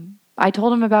 I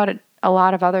told him about a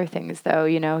lot of other things, though.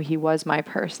 He was my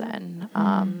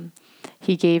person.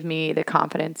 He gave me the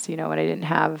confidence, when I didn't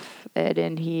have it.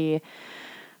 And he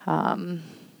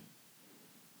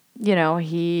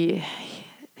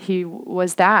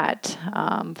was that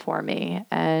for me.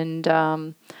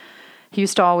 And he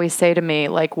used to always say to me,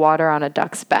 like water on a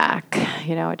duck's back,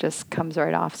 it just comes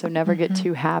right off. So never get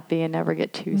too happy and never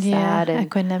get too sad. Yeah, and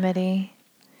equanimity.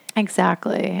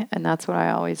 Exactly. And that's what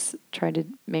I always try to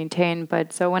maintain.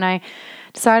 But so when I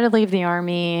decided to leave the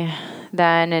Army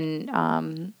then,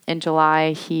 and in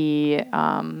July, he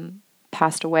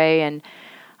passed away. And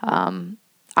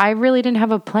I really didn't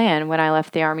have a plan when I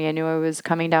left the Army. I knew I was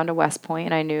coming down to West Point,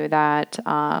 and I knew that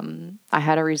I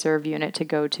had a reserve unit to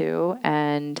go to.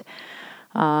 And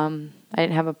I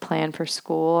didn't have a plan for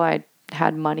school. I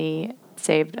had money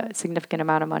saved, a significant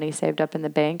amount of money saved up in the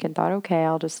bank, and thought, okay,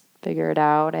 I'll just figure it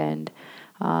out. And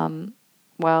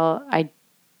I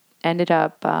ended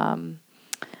up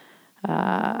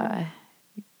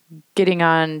getting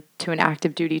on to an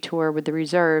active duty tour with the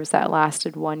reserves that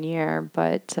lasted 1 year.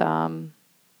 But and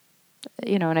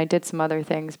I did some other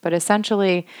things, but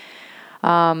essentially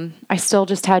I still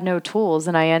just had no tools,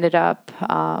 and I ended up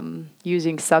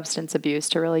using substance abuse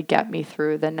to really get me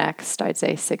through the next, I'd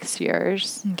say, 6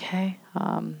 years. Okay.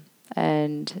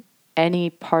 And any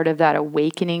part of that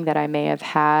awakening that I may have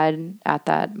had at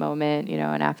that moment, in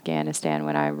Afghanistan,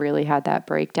 when I really had that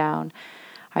breakdown,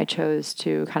 I chose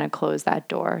to kind of close that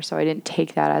door. So I didn't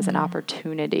take that as an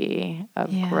opportunity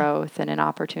of growth and an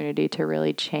opportunity to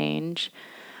really change.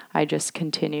 I just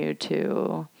continued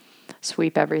to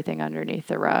sweep everything underneath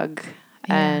the rug.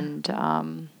 And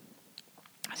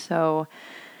So,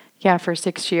 yeah, for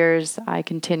 6 years, I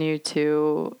continued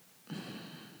to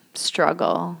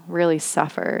struggle, really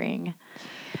suffering.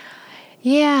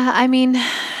 Yeah, I mean,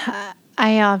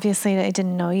 I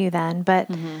didn't know you then, but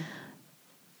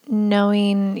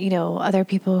knowing, other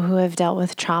people who have dealt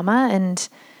with trauma and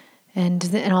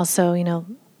also,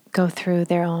 go through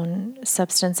their own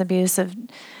substance abuse of,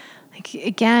 like,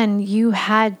 again, you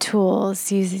had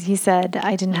tools. You said,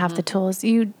 I didn't have the tools.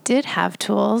 You did have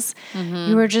tools.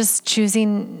 You were just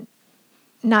choosing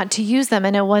not to use them.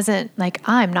 And it wasn't like,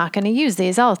 I'm not going to use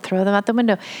these, I'll throw them out the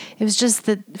window. It was just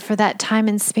that for that time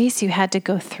and space, you had to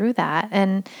go through that.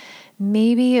 And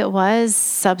maybe it was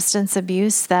substance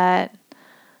abuse that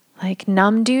like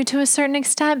numbed you to a certain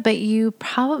extent, but you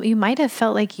might have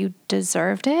felt like you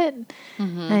deserved it.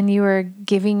 And you were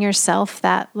giving yourself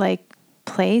that like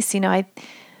place. I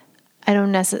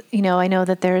don't necessarily, I know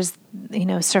that there's,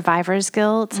 survivor's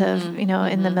guilt of,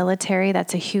 in the military,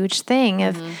 that's a huge thing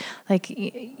of like,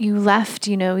 you left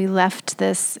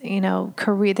this,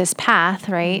 career, this path,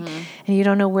 right? And you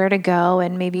don't know where to go.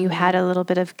 And maybe you had a little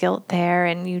bit of guilt there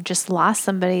and you just lost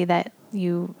somebody that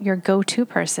your go-to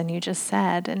person, you just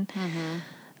said.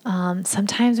 And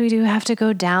sometimes we do have to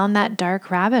go down that dark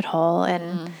rabbit hole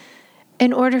and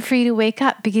in order for you to wake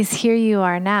up, because here you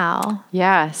are now.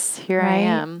 Yes, here right? I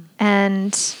am.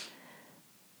 And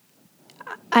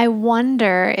I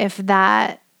wonder if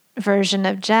that version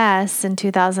of Jess in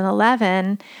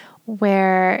 2011,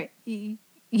 where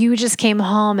you just came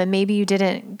home and maybe you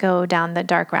didn't go down the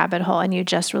dark rabbit hole and you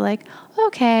just were like,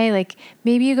 okay, like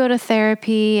maybe you go to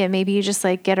therapy and maybe you just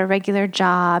like get a regular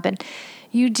job and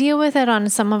you deal with it on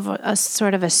some of a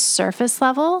sort of a surface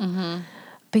level,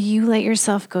 but you let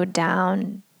yourself go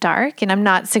down dark. And I'm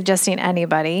not suggesting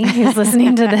anybody who's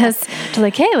listening to this to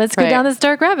like, hey, let's go down this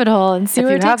dark rabbit hole and see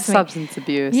where it takes me. If you have substance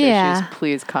abuse issues,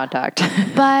 please contact.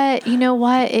 But you know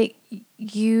what?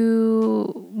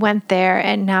 You went there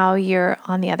and now you're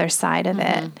on the other side of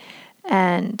it.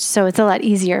 And so it's a lot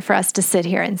easier for us to sit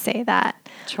here and say that.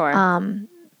 Sure. And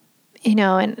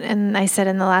I said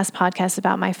in the last podcast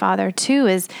about my father too,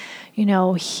 is,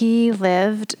 he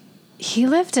lived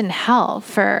in hell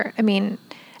for,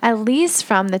 at least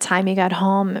from the time he got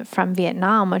home from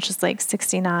Vietnam, which is like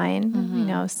 69,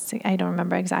 I don't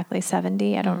remember exactly,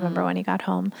 70. I don't remember when he got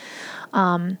home,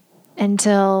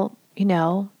 until,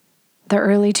 the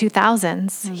early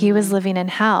 2000s, he was living in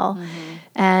hell.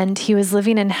 And he was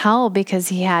living in hell because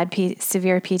he had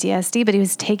severe PTSD, but he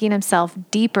was taking himself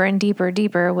deeper and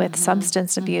deeper with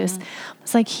substance abuse.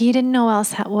 It's like he didn't know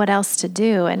what else to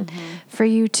do. And for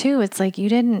you too, it's like you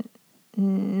didn't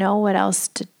know what else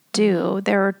to do.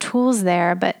 There were tools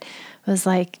there, but it was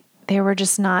like you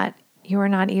were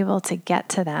not able to get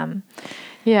to them.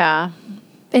 Yeah.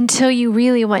 Until you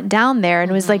really went down there and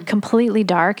it was like completely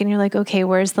dark and you're like, okay,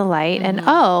 where's the light? And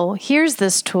here's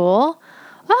this tool.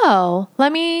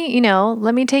 Let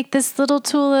me take this little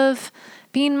tool of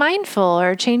being mindful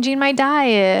or changing my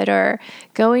diet or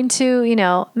going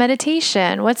to,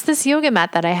 meditation. What's this yoga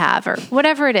mat that I have or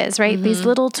whatever it is, right? These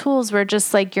little tools were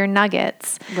just like your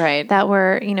nuggets, right? That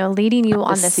were, leading you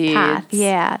on this path.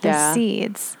 Yeah. The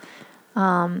seeds,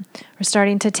 were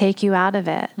starting to take you out of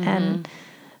it. And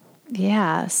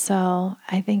yeah, so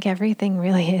I think everything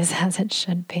really is as it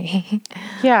should be.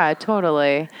 Yeah,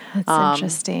 totally. It's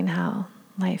interesting how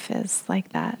life is like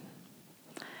that.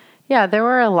 Yeah, there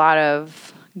were a lot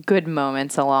of good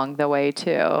moments along the way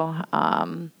too.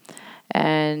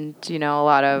 And, a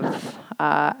lot of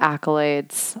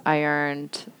accolades I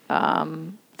earned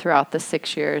throughout the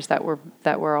 6 years that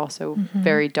were also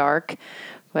very dark.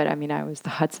 But I was the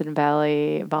Hudson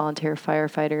Valley Volunteer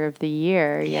Firefighter of the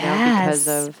Year, because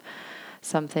of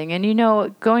something.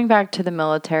 And, going back to the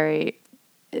military,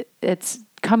 it's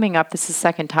coming up. This is the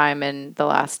second time in the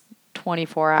last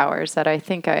 24 hours that I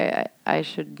think I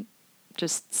should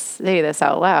just say this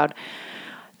out loud.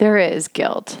 There is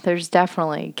guilt. There's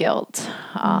definitely guilt.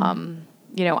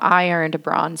 I earned a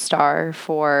Bronze Star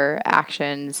for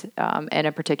actions in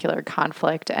a particular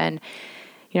conflict. And,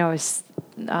 I was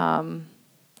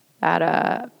at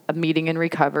a meeting in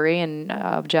recovery, and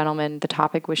a gentleman, the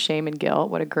topic was shame and guilt.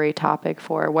 What a great topic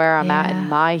for where I'm at in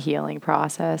my healing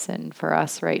process, and for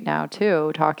us right now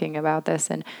too, talking about this.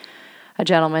 And a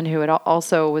gentleman who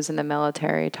also was in the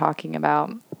military talking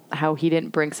about how he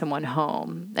didn't bring someone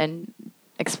home, and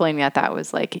explaining that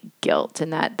was like guilt,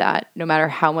 and that no matter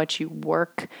how much you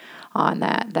work on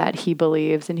that he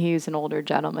believes, and he was an older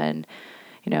gentleman.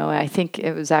 I think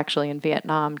it was actually in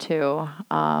Vietnam too,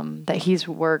 that he's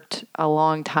worked a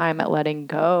long time at letting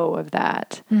go of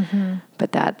that.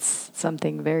 But that's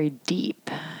something very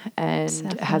deep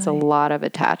and has a lot of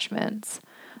attachments.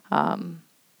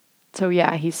 So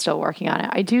yeah, he's still working on it.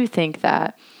 I do think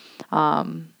that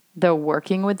the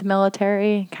working with the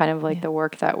military, kind of like the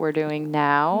work that we're doing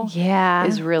now,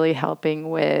 is really helping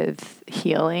with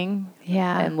healing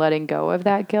and letting go of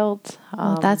that guilt.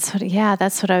 Well, that's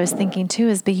what I was thinking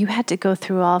too, but you had to go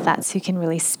through all of that so you can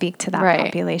really speak to that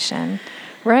population.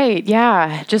 Right.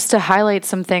 Yeah. Just to highlight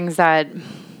some things that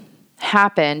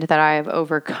happened that I've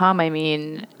overcome. I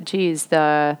mean, geez,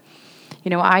 I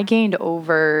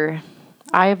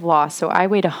have lost, so I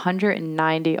weighed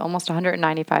 190, almost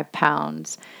 195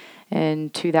 pounds in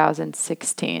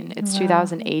 2016. It's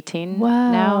 2018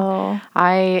 now.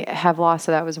 I have lost,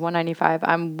 so that was 195.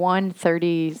 I'm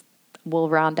 130, we'll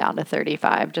round down to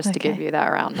 35 just to give you that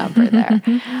round number there.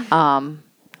 And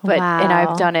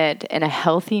I've done it in a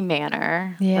healthy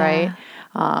manner, right?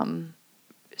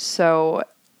 So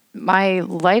my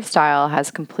lifestyle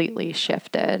has completely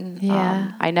shifted.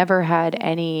 I never had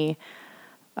any,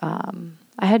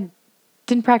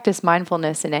 didn't practice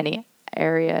mindfulness in any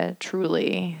area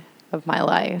truly of my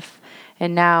life.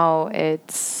 And now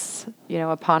it's,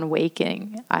 upon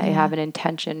waking, I have an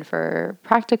intention for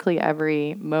practically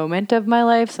every moment of my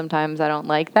life. Sometimes I don't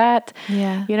like that,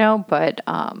 but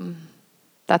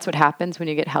that's what happens when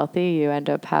you get healthy. You end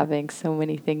up having so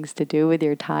many things to do with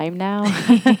your time now.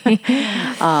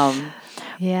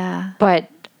 But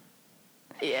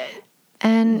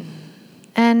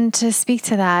and to speak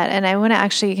to that, and I want to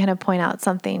actually kind of point out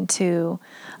something too.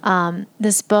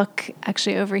 This book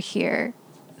actually over here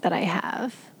that I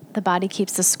have, The Body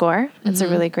Keeps the Score. It's a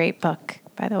really great book,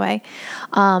 by the way.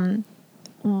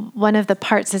 One of the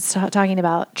parts it's talking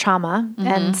about trauma,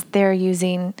 and they're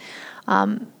using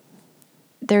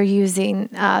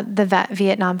the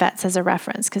Vietnam vets as a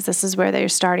reference, because this is where they're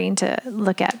starting to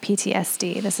look at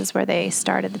PTSD. This is where they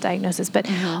started the diagnosis. But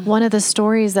one of the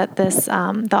stories that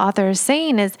the author is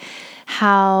saying is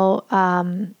how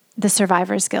the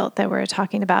survivor's guilt that we're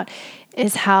talking about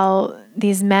is how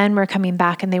these men were coming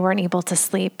back and they weren't able to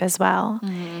sleep as well.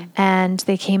 And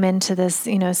they came into this,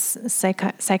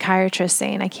 psychiatrist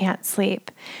saying, I can't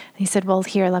sleep. And he said, well,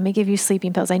 here, let me give you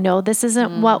sleeping pills. I know this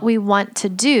isn't what we want to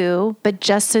do, but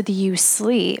just so that you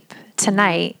sleep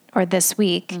tonight or this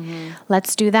week,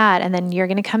 let's do that. And then you're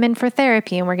going to come in for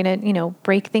therapy and we're going to,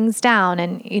 break things down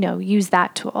and, use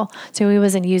that tool. So he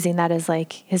wasn't using that as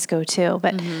like his go-to,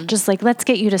 but just like, let's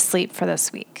get you to sleep for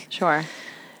this week. Sure.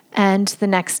 And the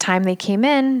next time they came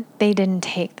in, they didn't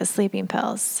take the sleeping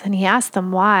pills. And he asked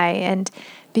them why. And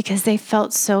because they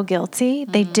felt so guilty,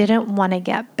 they didn't want to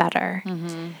get better.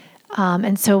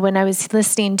 And so when I was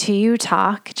listening to you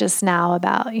talk just now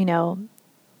about,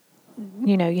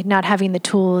 not having the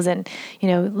tools and,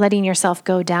 letting yourself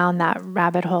go down that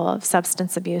rabbit hole of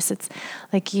substance abuse, it's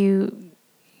like you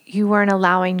weren't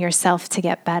allowing yourself to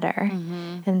get better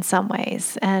in some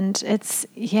ways. And it's,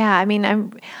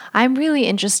 I'm really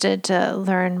interested to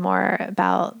learn more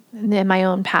about in my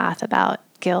own path about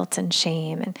guilt and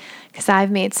shame. And because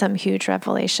I've made some huge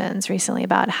revelations recently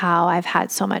about how I've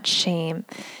had so much shame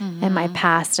in my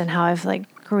past and how I've like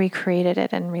recreated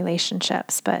it in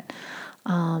relationships. But,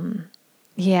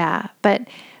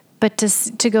 but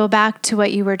to go back to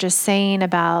what you were just saying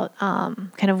about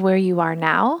kind of where you are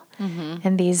now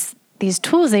and these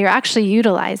tools that you're actually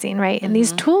utilizing, right? And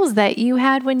these tools that you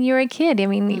had when you were a kid. I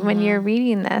mean, when you're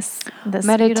reading this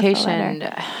meditation,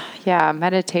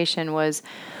 meditation was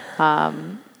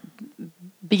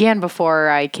began before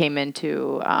I came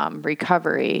into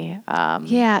recovery.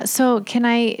 So can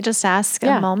I just ask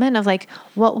a moment of like,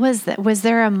 what was that? Was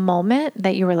there a moment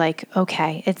that you were like,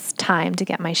 okay, it's time to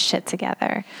get my shit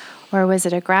together? Or was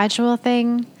it a gradual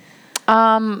thing?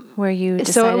 Where you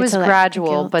decided so it was to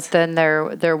gradual, but then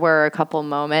there were a couple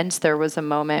moments. There was a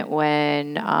moment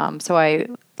when so I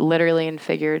literally and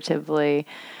figuratively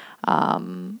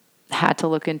had to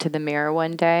look into the mirror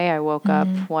one day. I woke up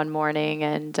one morning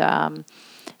and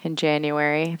in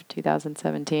January of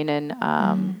 2017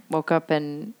 and woke up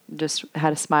and just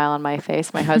had a smile on my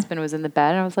face. My husband was in the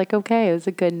bed and I was like, okay, it was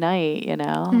a good night,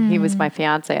 He was my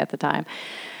fiance at the time.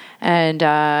 And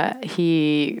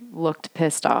he looked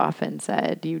pissed off and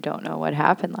said, you don't know what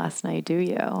happened last night, do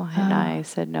you? And I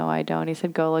said, no, I don't. He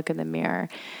said, go look in the mirror.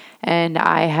 And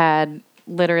I had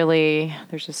literally,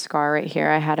 there's a scar right here.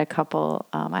 I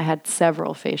had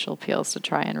several facial peels to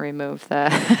try and remove the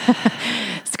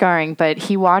scarring. But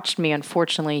he watched me.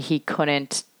 Unfortunately, he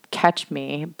couldn't catch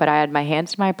me. But I had my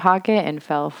hands in my pocket and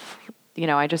fell,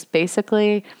 I just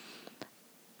basically,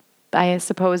 I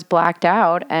suppose, blacked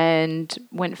out and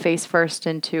went face first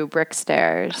into brick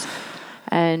stairs.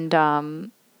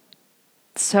 And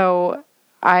so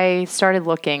I started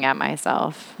looking at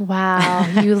myself. Wow.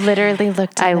 You literally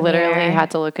looked in I the literally mirror. had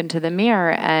to look into the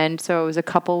mirror. And so it was a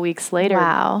couple weeks later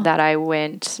Wow. that I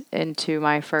went into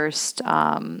my first,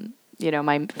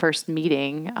 my first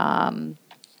meeting,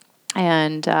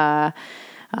 and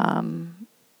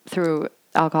through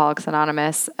Alcoholics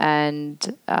Anonymous.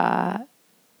 And,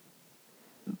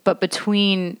 but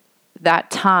between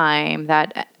that time,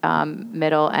 that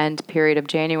middle end period of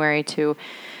January to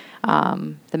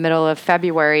the middle of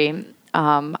February,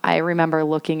 I remember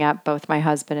looking at both my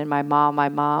husband and my mom. My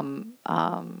mom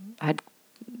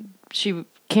she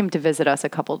came to visit us a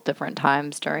couple different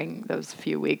times during those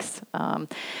few weeks.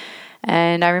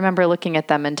 And I remember looking at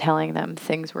them and telling them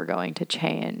things were going to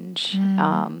change.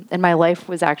 And my life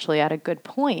was actually at a good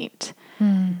point.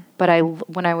 But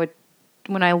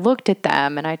when I looked at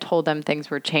them and I told them things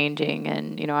were changing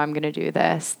and, I'm going to do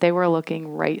this, they were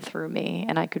looking right through me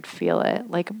and I could feel it.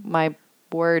 Like my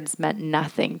words meant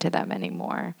nothing to them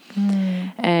anymore.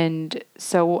 And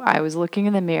so I was looking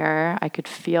in the mirror. I could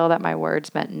feel that my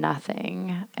words meant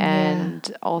nothing.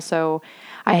 And also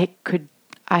I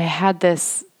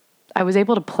was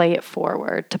able to play it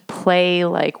forward, to play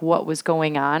like what was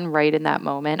going on right in that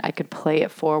moment. I could play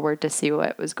it forward to see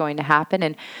what was going to happen.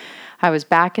 And I was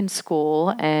back in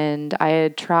school, and I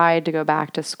had tried to go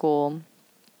back to school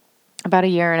about a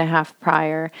year and a half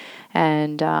prior.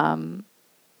 And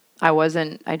I was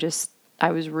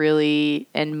really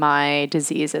in my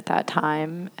disease at that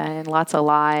time, and lots of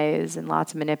lies and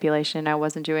lots of manipulation. I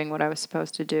wasn't doing what I was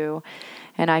supposed to do.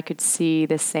 And I could see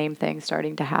the same thing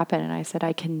starting to happen. And I said,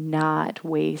 I cannot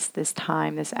waste this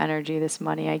time, this energy, this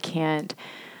money. I can't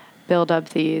build up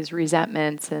these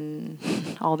resentments and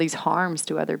all these harms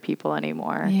to other people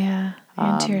anymore. Yeah.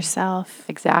 And to yourself.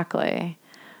 Exactly.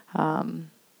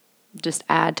 Just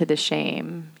add to the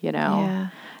shame,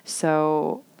 Yeah.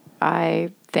 So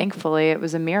thankfully, it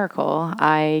was a miracle.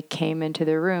 I came into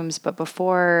the rooms, but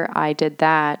before I did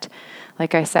that,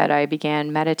 like I said, I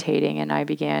began meditating and I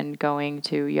began going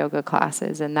to yoga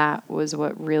classes. And that was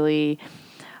what really,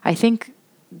 I think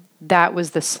that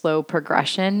was the slow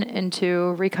progression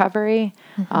into recovery.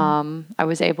 I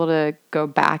was able to go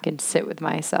back and sit with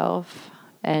myself,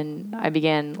 and I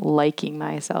began liking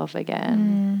myself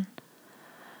again.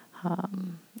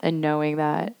 And knowing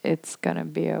that it's going to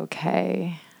be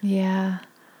okay. Yeah.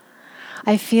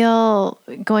 I feel,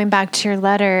 going back to your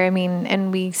letter,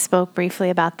 and we spoke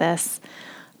briefly about this,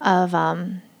 of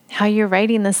how you're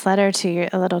writing this letter to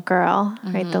a little girl,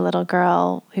 right? The little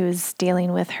girl who's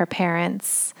dealing with her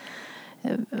parents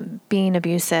being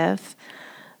abusive.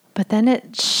 But then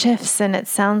it shifts and it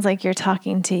sounds like you're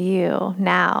talking to you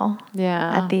now.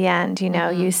 Yeah. At the end,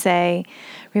 you say,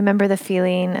 remember the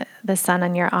feeling, the sun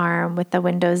on your arm with the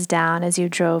windows down as you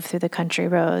drove through the country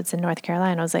roads in North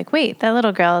Carolina. I was like, wait, that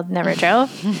little girl never drove.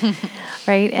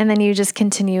 Right. And then you just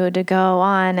continue to go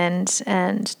on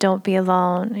and don't be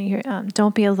alone.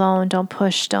 Don't be alone. Don't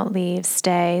push. Don't leave.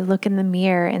 Stay. Look in the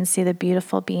mirror and see the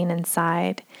beautiful being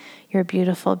inside. You're a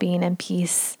beautiful being in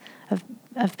peace,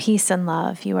 of peace and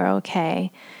love. You are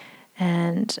okay.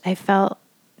 And I felt,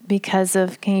 because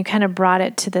of, you kind of brought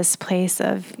it to this place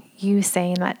of you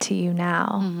saying that to you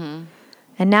now.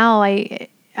 And now I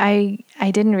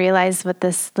didn't realize what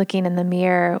this looking in the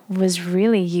mirror was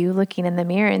really you looking in the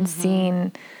mirror and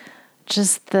seeing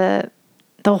just the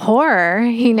horror,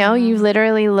 you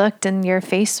literally looked and your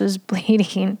face was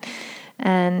bleeding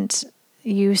and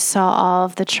you saw all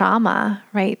of the trauma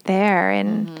right there.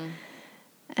 And,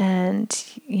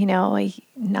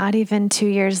 not even 2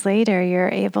 years later, you're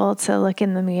able to look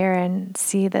in the mirror and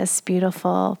see this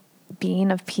beautiful being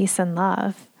of peace and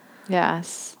love.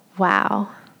 Yes. Wow.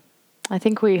 I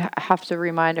think we have to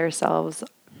remind ourselves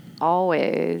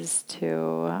always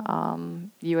to,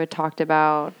 you had talked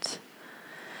about,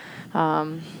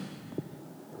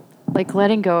 like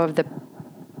letting go of the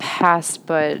past,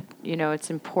 but, it's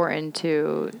important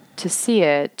to see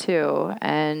it too.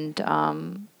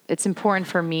 And, it's important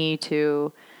for me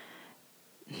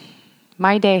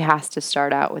my day has to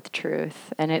start out with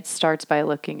truth, and it starts by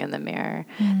looking in the mirror.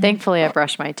 Thankfully, I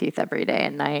brush my teeth every day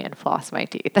and night and floss my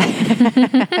teeth.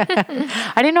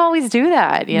 I didn't always do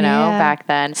that, back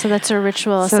then. So that's a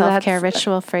ritual, self-care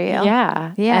ritual for you.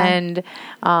 Yeah. Yeah. And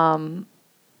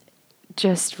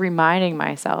just reminding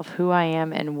myself who I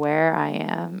am and where I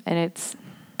am. And it's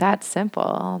that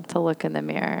simple to look in the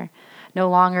mirror. No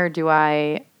longer do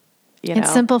I...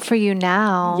 It's simple for you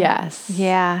now. Yes.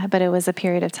 Yeah, but it was a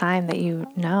period of time that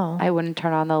I wouldn't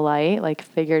turn on the light, like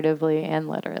figuratively and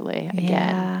literally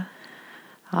again.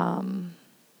 Yeah.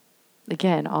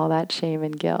 Again, all that shame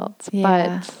and guilt.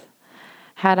 Yeah. But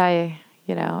had I,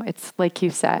 it's like you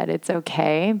said, it's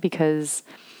okay because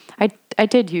I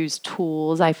did use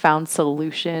tools. I found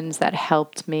solutions that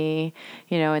helped me,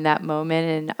 in that moment.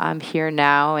 And I'm here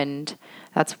now. And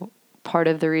that's part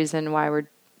of the reason why we're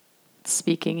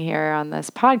speaking here on this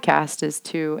podcast is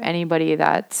to anybody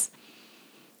that's,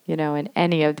 in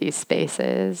any of these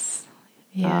spaces,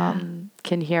 can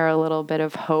hear a little bit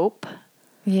of hope.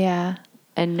 Yeah.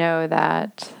 And know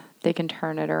that they can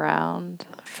turn it around.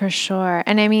 For sure.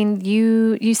 And I mean,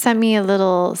 you sent me a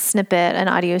little snippet, an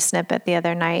audio snippet the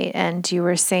other night, and you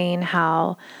were saying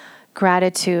how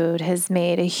gratitude has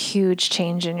made a huge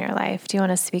change in your life. Do you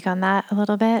want to speak on that a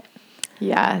little bit?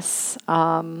 Yes.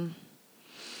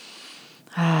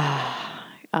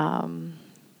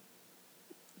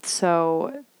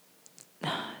 So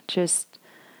just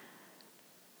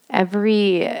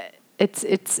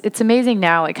it's amazing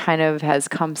now. It kind of has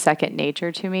come second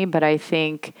nature to me, but I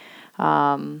think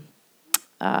the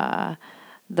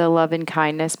love and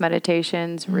kindness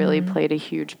meditations really played a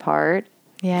huge part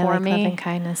for me. Love and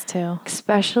kindness too.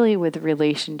 Especially with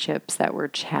relationships that were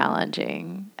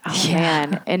challenging. Oh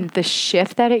man. And the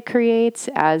shift that it creates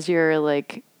as you're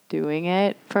like doing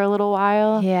it for a little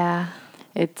while. Yeah.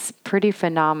 It's pretty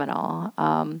phenomenal.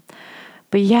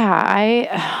 But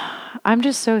yeah, I'm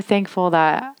just so thankful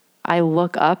that I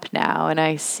look up now and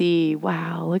I see,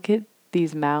 wow, look at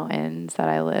these mountains that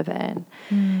I live in,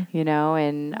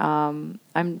 and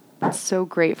I'm so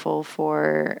grateful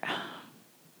for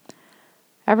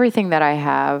everything that I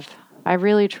have. I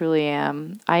really, truly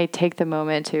am. I take the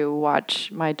moment to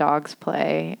watch my dogs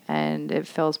play and it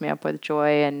fills me up with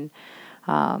joy and,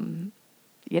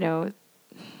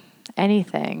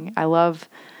 anything. I love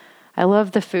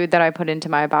the food that I put into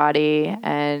my body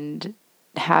and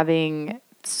having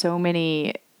so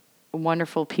many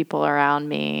wonderful people around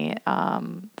me,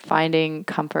 finding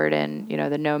comfort in, the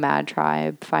nOMad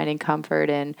tribe, finding comfort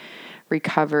in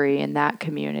recovery in that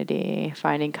community,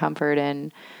 finding comfort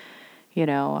in,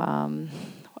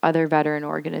 other veteran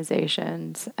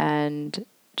organizations, and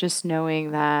just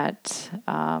knowing that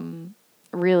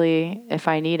really, if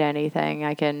I need anything,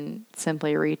 I can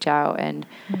simply reach out. And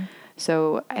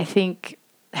so I think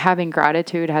having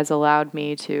gratitude has allowed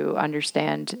me to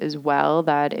understand as well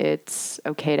that it's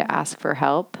okay to ask for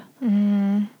help.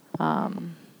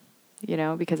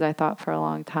 Because I thought for a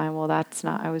long time, well,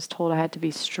 I was told I had to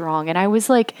be strong. And I was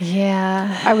like,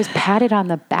 I was patted on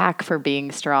the back for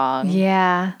being strong.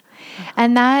 Yeah.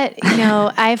 And that,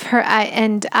 I've heard,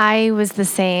 I was the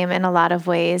same in a lot of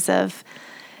ways of,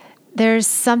 there's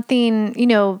something,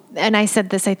 and I said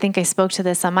this, I think I spoke to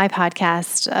this on my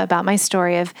podcast about my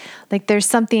story of like, there's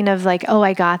something of like, oh,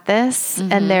 I got this.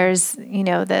 And there's,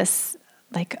 this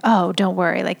like, oh, don't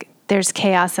worry. Like there's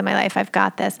chaos in my life. I've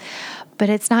got this, but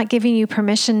it's not giving you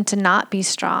permission to not be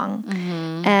strong.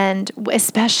 And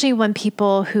especially when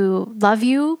people who love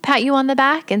you pat you on the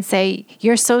back and say,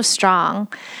 you're so strong,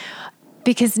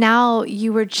 because now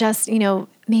you were just,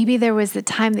 maybe there was a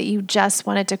time that you just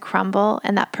wanted to crumble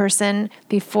and that person,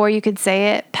 before you could say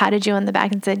it, patted you on the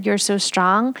back and said, you're so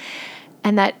strong.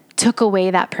 And that took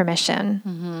away that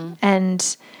permission.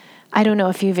 And I don't know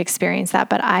if you've experienced that,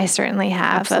 but I certainly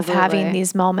have. Absolutely. Of having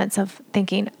these moments of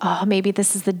thinking, oh, maybe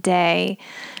this is the day.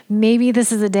 Maybe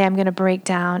this is the day I'm going to break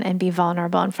down and be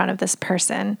vulnerable in front of this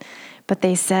person. But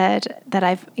they said that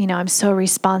I'm so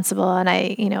responsible and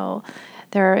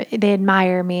they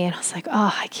admire me. And I was like,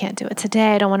 oh, I can't do it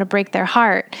today. I don't want to break their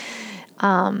heart.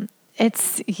 And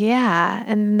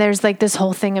there's like this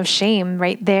whole thing of shame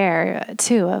right there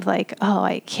too, of like, oh,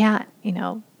 I can't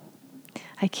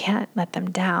let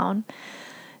them down.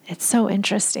 It's so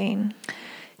interesting.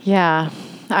 Yeah.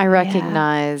 I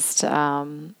recognized,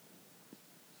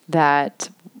 that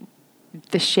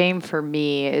the shame for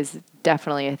me is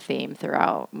definitely a theme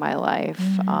throughout my life.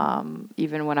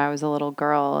 Even when I was a little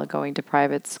girl going to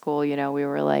private school, we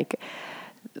were like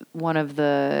one of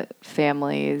the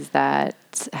families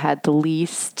that had the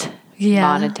least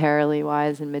monetarily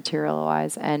wise and material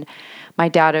wise. And my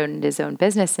dad owned his own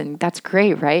business, and that's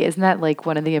great, right? Isn't that like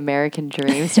one of the American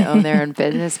dreams to own their own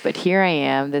business? But here I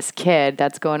am, this kid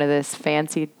that's going to this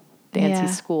fancy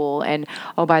school. And,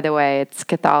 oh, by the way, it's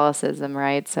Catholicism,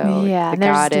 right? So the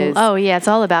God is... Oh, yeah, it's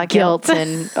all about guilt.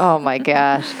 And, oh, my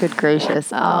gosh, good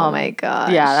gracious. Oh, my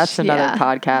gosh. Yeah, that's another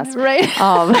podcast. Right.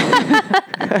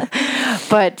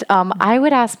 But I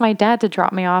would ask my dad to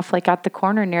drop me off like at the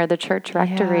corner near the church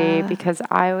rectory because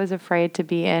I was afraid to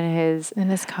be in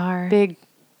his car, big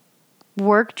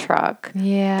work truck.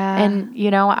 Yeah. And,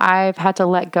 I've had to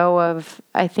let go of,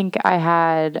 I think I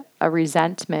had a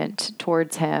resentment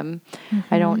towards him.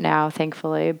 I don't now,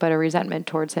 thankfully, but a resentment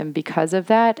towards him because of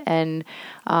that. And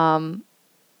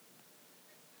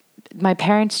my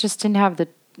parents just didn't have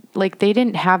they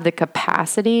didn't have the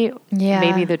capacity,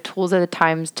 maybe the tools at the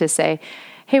times to say,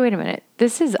 hey, wait a minute,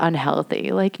 this is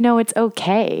unhealthy. Like, no, it's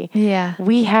okay. Yeah.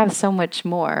 We have so much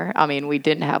more. I mean, we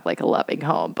didn't have like a loving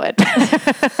home, but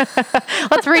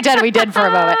let's pretend we did for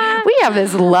a moment. We have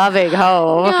this loving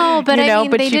home. No, but I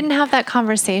mean, they didn't have that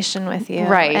conversation with you.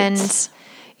 Right. And,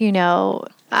 you know,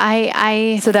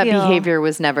 so that behavior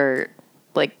was never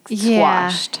like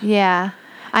squashed. Yeah.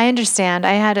 I understand.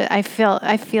 I feel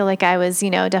like I was,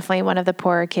 definitely one of the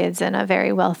poorer kids in a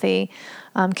very wealthy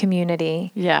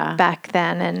community back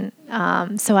then.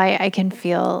 And so I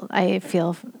feel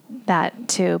that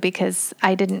too, because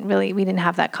we didn't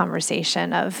have that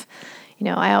conversation of,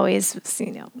 I always,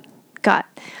 got,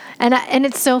 and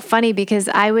it's so funny because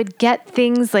I would get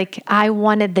things like I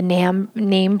wanted the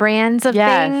name brands of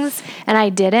things and I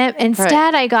didn't.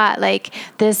 Instead, I got like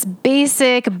this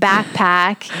basic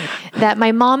backpack that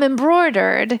my mom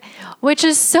embroidered, which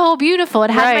is so beautiful. It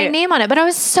had my name on it, but I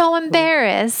was so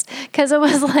embarrassed because it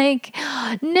was like,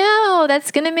 no,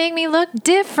 that's going to make me look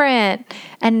different.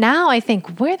 And now I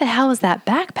think, where the hell is that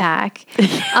backpack?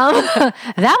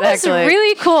 That was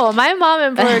really cool. My mom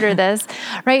embroidered this,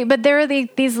 right? But there are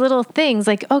these little things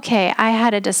like, okay, I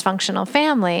had a dysfunctional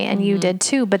family and you did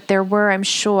too, but there were, I'm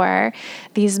sure,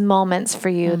 these moments for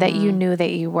you that you knew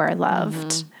that you were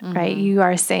loved, right? You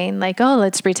are saying like, oh,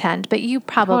 let's pretend, but you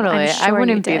probably, I'm sure I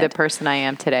wouldn't be the person I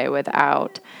am today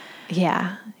without.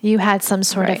 Yeah. You had some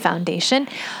sort of foundation,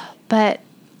 but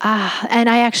and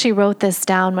I actually wrote this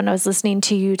down when I was listening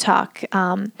to you talk.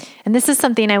 And this is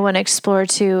something I want to explore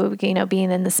too,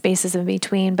 being in the spaces in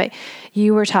between, but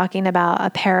you were talking about a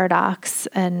paradox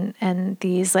and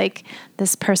these like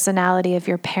this personality of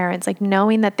your parents, like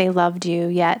knowing that they loved you,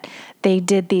 yet they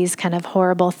did these kind of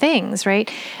horrible things,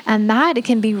 right? And that it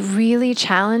can be really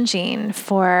challenging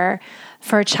for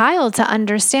a child to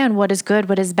understand what is good,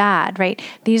 what is bad, right?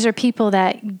 These are people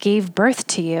that gave birth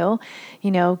to you,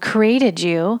 created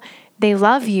you. They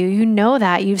love you. You know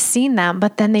that. You've seen them,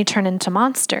 but then they turn into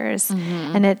monsters.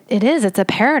 And it's a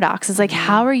paradox. It's like,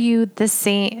 how are you the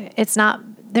same?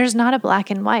 There's not a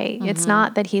black and white. It's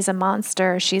not that he's a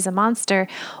monster, or she's a monster,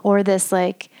 or this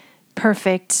like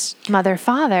perfect mother,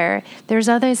 father. There's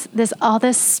all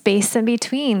this space in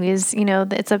between.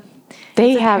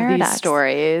 They have these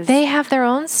stories. They have their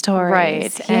own stories.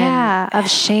 Right. Yeah. Of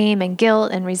shame and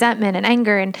guilt and resentment and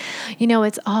anger. And,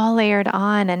 it's all layered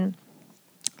on.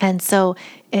 And so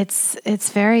it's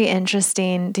very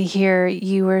interesting to hear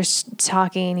you were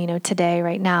talking, today,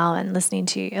 right now, and listening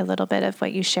to a little bit of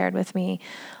what you shared with me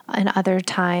in other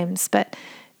times. But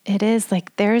it is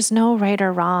like, there's no right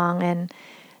or wrong.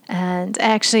 And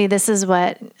actually, this is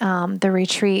what the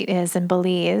retreat is in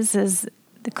Belize, is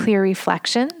the clear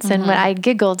reflections. And when I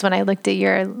giggled when I looked at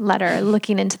your letter,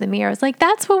 looking into the mirror, I was like,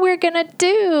 that's what we're going to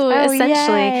do, essentially.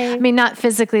 Yay. I mean, not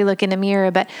physically look in the mirror,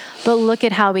 but look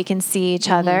at how we can see each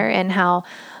other and how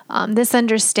this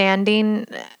understanding,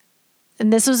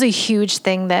 and this was a huge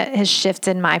thing that has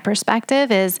shifted my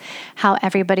perspective, is how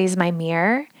everybody's my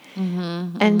mirror.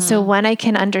 And so when I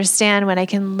can understand, when I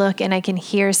can look and I can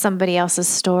hear somebody else's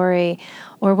story,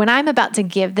 or when I'm about to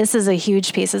give, this is a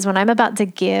huge piece, is when I'm about to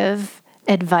give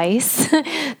advice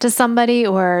to somebody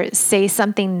or say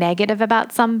something negative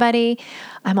about somebody,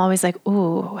 I'm always like,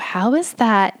 ooh, how is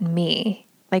that me?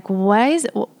 Like,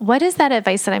 what is that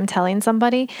advice that I'm telling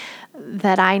somebody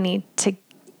that I need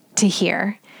to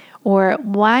hear? Or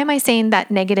why am I saying that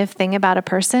negative thing about a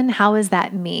person? How is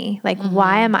that me? Like,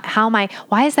 why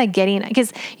is that getting,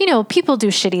 because, people do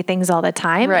shitty things all the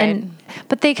time, right.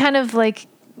 But they kind of like,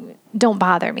 don't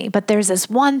bother me. But there's this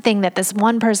one thing that this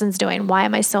one person's doing. Why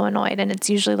am I so annoyed? And it's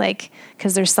usually like,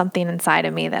 because there's something inside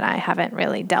of me that I haven't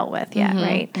really dealt with yet,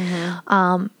 right?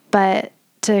 But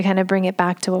to kind of bring it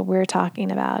back to what we're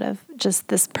talking about of just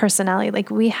this personality,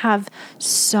 like we have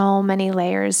so many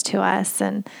layers to us.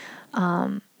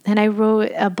 And I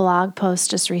wrote a blog post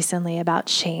just recently about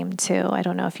shame too. I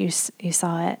don't know if you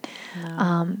saw it,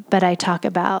 but I talk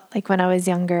about like when I was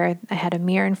younger, I had a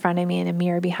mirror in front of me and a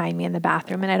mirror behind me in the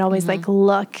bathroom, and I'd always like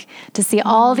look to see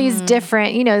all these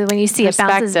different, when you see it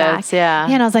bounces back. Yeah.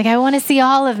 And I was like, I want to see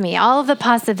all of me, all of the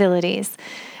possibilities,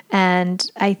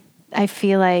 and I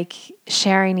feel like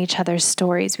sharing each other's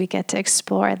stories, we get to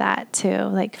explore that too,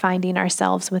 like finding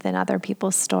ourselves within other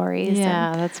people's stories.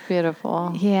 Yeah, that's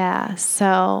beautiful. Yeah.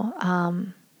 So,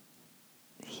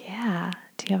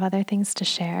 do you have other things to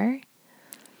share?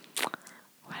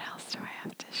 What else do I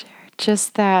have to share?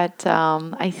 Just that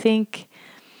I think,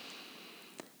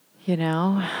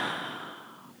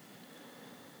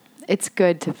 it's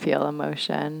good to feel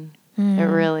emotion. It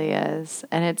really is.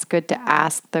 And it's good to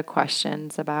ask the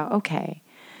questions about, okay,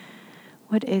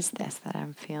 what is this that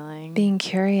I'm feeling? Being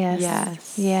curious.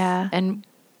 Yes. Yeah. And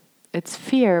it's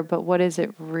fear, but what is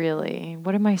it really?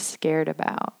 What am I scared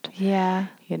about? Yeah.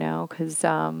 You know, because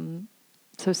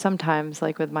so sometimes,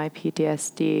 like with my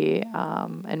PTSD,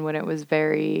 and when it was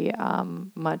very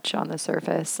much on the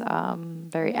surface,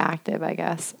 very active, I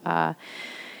guess, I'd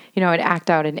act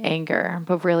out in anger,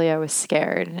 but really I was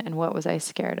scared. And what was I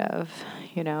scared of?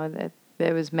 That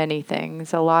there was many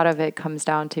things. A lot of it comes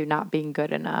down to not being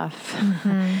good enough,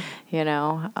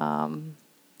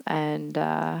 and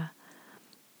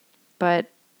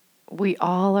but we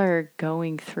all are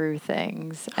going through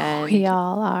things, and We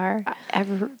all are.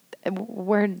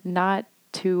 we're not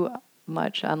too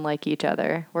much unlike each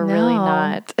other. We're really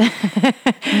not.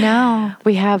 No.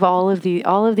 We have all of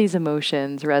these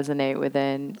emotions resonate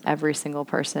within every single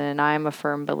person, and I'm a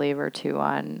firm believer too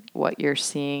on what you're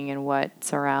seeing and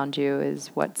what's around you is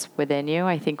what's within you.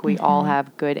 I think we all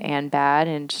have good and bad,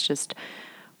 and it's just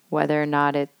whether or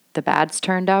not the bad's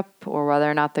turned up or whether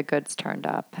or not the good's turned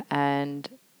up. And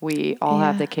we all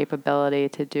have the capability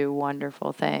to do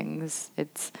wonderful things.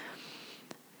 It's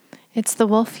the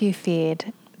wolf you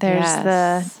feed. There's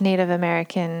the Native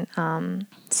American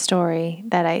story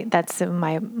that's in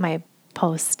my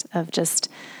post of just,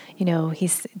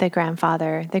 he's the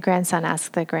grandson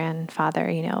asked the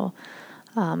grandfather,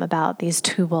 about these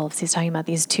two wolves. He's talking about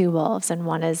these two wolves, and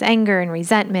one is anger and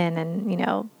resentment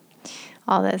and,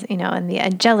 all this, and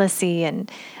the jealousy,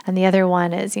 and the other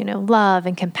one is, love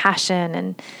and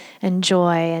compassion and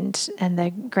joy. And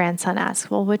the grandson asks,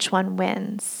 well, which one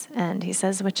wins? And he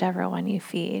says, whichever one you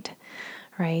feed.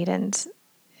 Right. And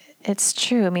it's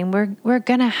true. I mean, we're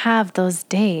going to have those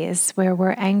days where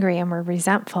we're angry and we're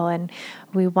resentful and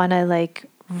we want to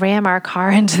ram our car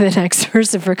into the next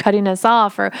person for cutting us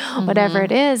off or whatever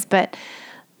it is. But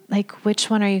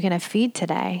which one are you going to feed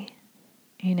today?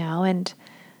 And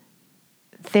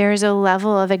there's a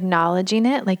level of acknowledging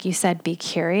it. Like you said, be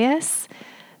curious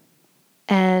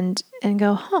and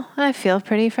go, I feel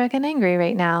pretty freaking angry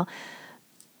right now.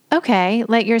 Okay,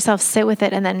 let yourself sit with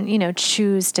it and then,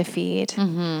 choose to feed,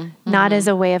 not as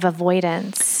a way of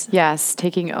avoidance. Yes,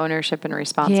 taking ownership and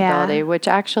responsibility, which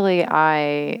actually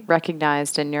I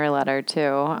recognized in your letter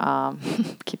too.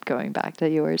 Keep going back to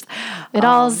yours. It's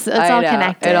all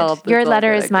connected. Your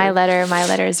letter is my letter. My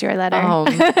letter is your letter.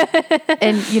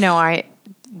 And,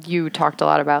 you talked a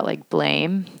lot about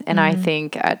blame. And I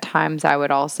think at times I would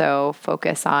also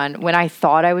focus on when I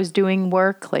thought I was doing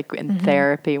work, like in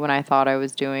therapy, when I thought I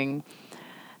was doing,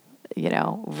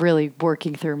 really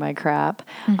working through my crap.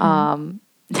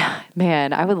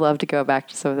 Man, I would love to go back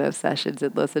to some of those sessions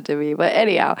and listen to me. But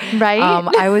anyhow, right?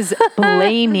 I was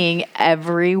blaming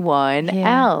everyone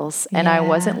else, and I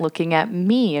wasn't looking at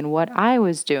me and what I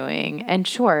was doing. And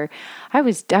sure, I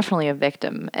was definitely a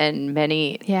victim in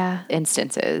many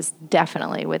instances,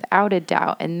 definitely, without a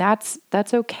doubt. And that's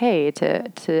okay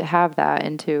to have that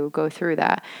and to go through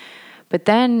that. But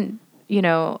then,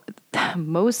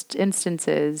 most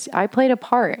instances I played a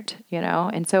part,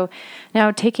 and so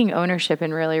now taking ownership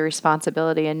and really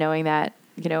responsibility and knowing that,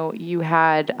 you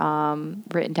had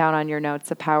written down on your notes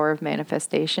the power of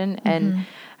manifestation. And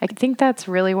I think that's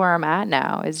really where I'm at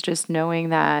now is just knowing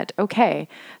that, okay,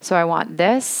 so I want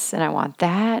this and I want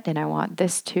that and I want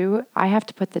this too. I have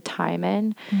to put the time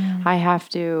in. I have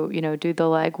to, do the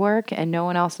legwork and no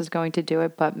one else is going to do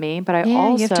it but me. But I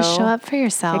also... you have to show up for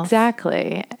yourself.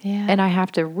 Exactly. Yeah. And I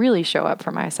have to really show up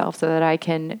for myself so that I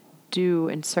can do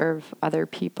and serve other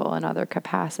people in other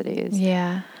capacities.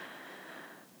 Yeah.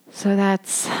 So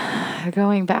that's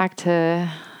going back to,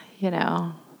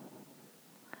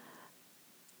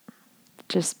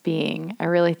 just being. I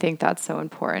really think that's so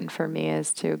important for me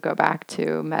is to go back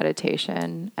to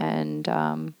meditation and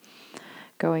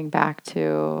going back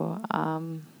to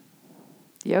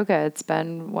yoga. It's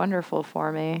been wonderful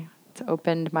for me. It's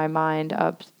opened my mind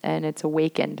up and it's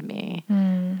awakened me.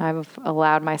 I've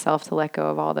allowed myself to let go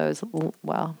of all those,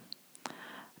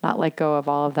 not let go of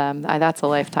all of them. That's a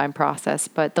lifetime process,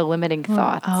 but the limiting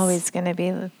thoughts. Always going to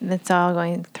be, it's all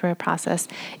going through a process.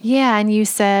 Yeah. And you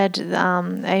said,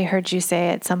 I heard you say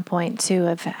at some point too,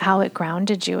 of how it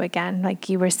grounded you again. Like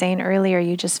you were saying earlier,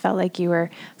 you just felt like you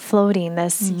were floating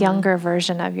this younger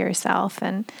version of yourself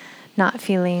and not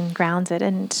feeling grounded.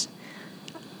 And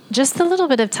just the little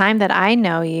bit of time that I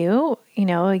know you,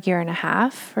 a year and a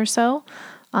half or so,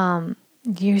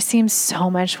 you seem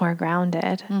so much more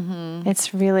grounded.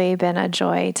 It's really been a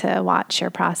joy to watch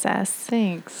your process.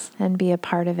 Thanks. And be a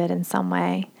part of it in some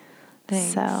way.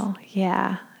 Thanks. So,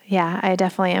 yeah, I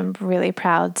definitely am really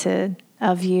proud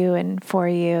of you and for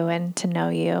you and to know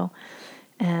you.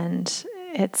 And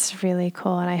it's really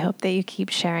cool. And I hope that you keep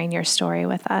sharing your story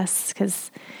with us,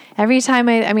 because every time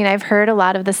I've heard a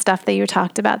lot of the stuff that you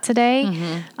talked about today.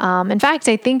 In fact,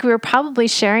 I think we were probably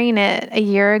sharing it a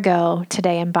year ago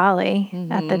today in Bali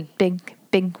at the big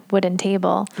wooden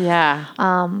table. Yeah.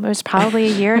 It was probably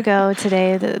a year ago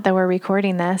today that we're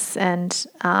recording this, and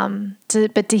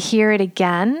but to hear it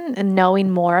again and knowing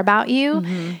more about you,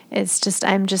 it's just,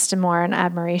 I'm just more in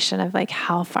admiration of like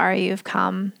how far you've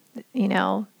come.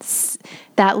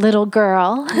 That little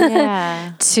girl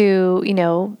Yeah.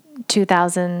 to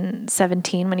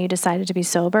 2017 when you decided to be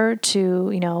sober, to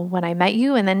when I met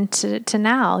you, and then to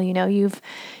now.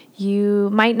 You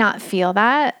might not feel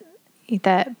that,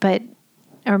 but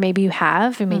or maybe you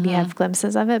have, or maybe you have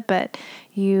glimpses of it, but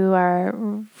you are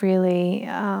really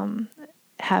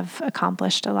have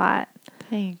accomplished a lot.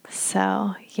 Thanks.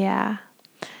 So yeah.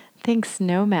 Thanks,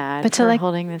 nOMad, But to for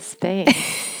holding this space.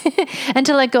 And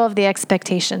to let go of the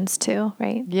expectations too,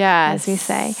 right? Yes. As we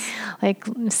say, like,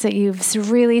 so you've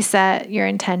really set your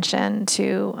intention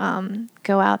to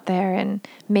go out there and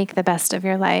make the best of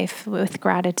your life with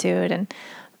gratitude,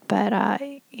 but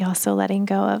you also letting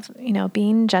go of,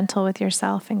 being gentle with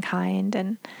yourself and kind.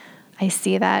 And I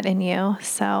see that in you.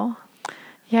 So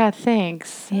yeah,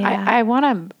 thanks. Yeah. I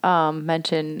want to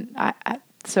mention,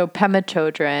 so Pema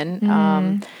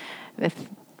Chodron, if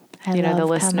the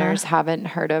listeners haven't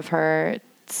heard of her,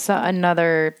 it's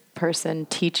another person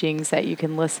teachings that you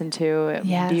can listen to,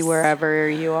 be wherever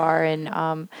you are, and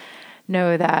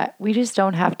know that we just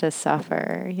don't have to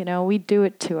suffer. We do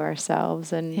it to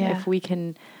ourselves, and if we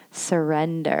can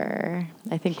surrender,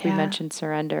 I think we mentioned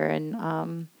surrender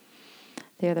in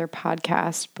the other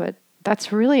podcast, but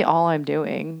that's really all I'm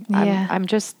doing. I'm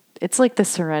just, it's like the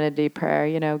serenity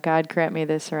prayer, God grant me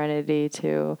the serenity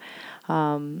to,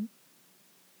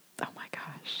 oh my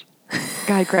gosh,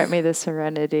 God grant me the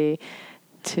serenity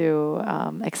to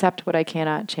accept what I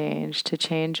cannot change, to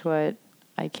change what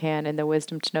I can, and the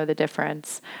wisdom to know the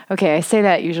difference. Okay, I say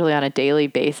that usually on a daily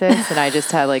basis, and I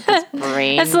just have like this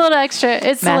brain. It's a little extra.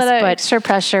 It's a little extra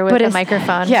pressure with the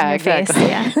microphone. Yeah, in your exactly. Face.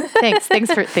 Yeah.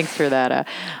 Thanks for that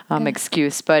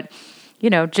excuse. But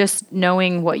just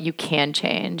knowing what you can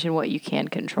change and what you can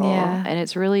control, and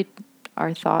it's really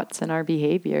our thoughts and our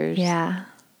behaviors. Yeah.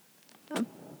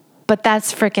 But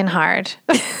that's freaking hard.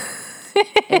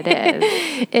 It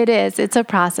is. It is. It's a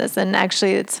process. And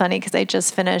actually, it's funny because I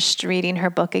just finished reading her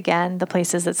book again, The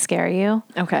Places That Scare You.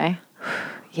 Okay.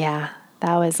 Yeah.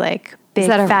 That was like big. Is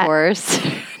that a horror?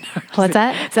 What's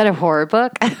that? Is that a horror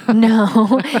book?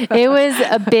 No. It was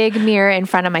a big mirror in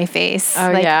front of my face.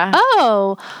 Oh, yeah.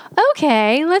 Oh,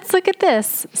 okay. Let's look at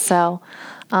this. So,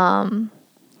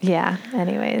 yeah.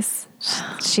 Anyways,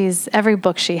 she's every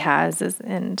book she has is,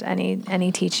 and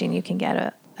any teaching you can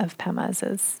get of Pema's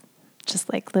is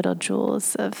just like little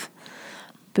jewels of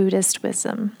Buddhist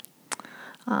wisdom.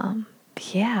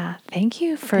 Yeah. Thank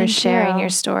you for sharing your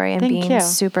story and being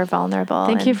super vulnerable.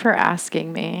 Thank you for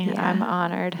asking me. Yeah. I'm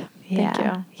honored. Yeah. Thank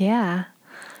you. Yeah.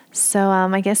 So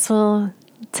I guess we'll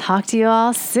talk to you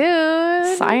all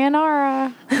soon.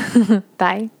 Sayonara.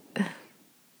 Bye.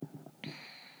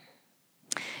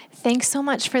 Thanks so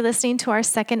much for listening to our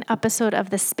second episode of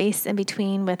The Space in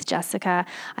Between with Jessica.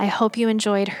 I hope you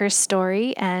enjoyed her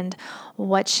story and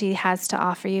what she has to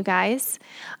offer you guys.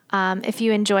 If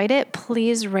you enjoyed it,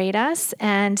 please rate us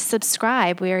and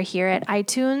subscribe. We are here at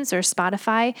iTunes or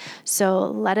Spotify, so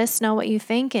let us know what you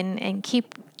think and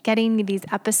keep getting these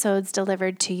episodes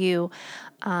delivered to you.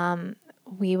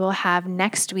 We will have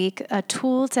next week a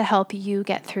tool to help you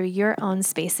get through your own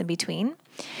space in between.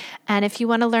 And if you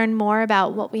want to learn more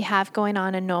about what we have going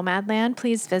on in Nomadland,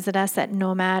 please visit us at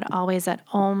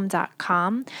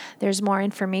nomadalwaysatom.com. There's more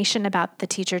information about the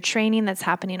teacher training that's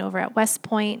happening over at West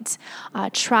Point,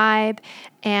 Tribe,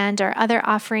 and our other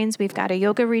offerings. We've got a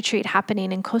yoga retreat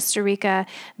happening in Costa Rica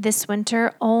this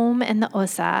winter, Om and the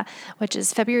Osa, which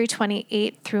is February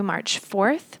 28th through March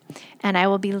 4th. And I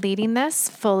will be leading this,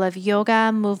 full of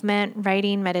yoga, movement,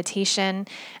 writing, meditation,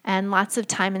 and lots of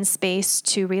time and space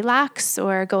to relax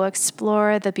or go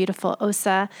explore the beautiful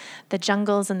Osa, the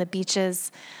jungles and the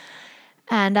beaches.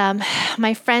 And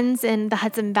my friends in the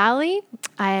Hudson Valley,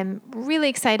 I am really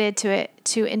excited to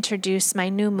introduce my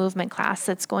new movement class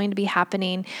that's going to be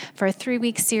happening for a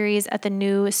 3-week series at the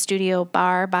new studio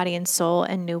bar, Body and Soul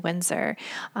in New Windsor.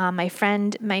 My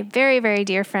very, very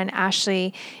dear friend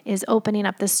Ashley is opening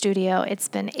up the studio. It's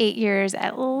been 8 years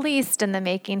at least in the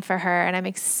making for her, and I'm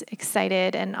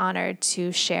excited and honored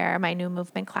to share my new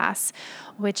movement class,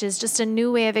 which is just a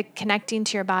new way of connecting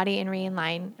to your body and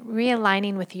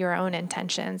realigning with your own intentions.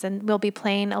 And we'll be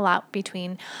playing a lot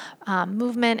between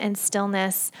movement and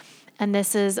stillness, And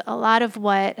this is a lot of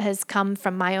what has come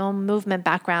from my own movement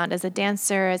background as a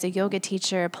dancer, as a yoga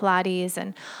teacher, Pilates,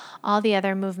 and all the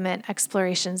other movement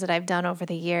explorations that I've done over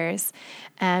the years.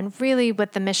 And really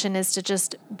what the mission is to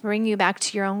just bring you back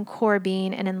to your own core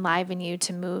being and enliven you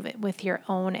to move with your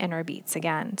own inner beats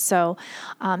again. So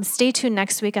stay tuned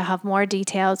next week. I'll have more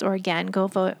details, or again, go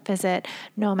visit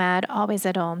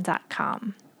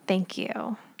nomadalwaysathome.com. Thank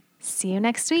you. See you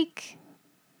next week.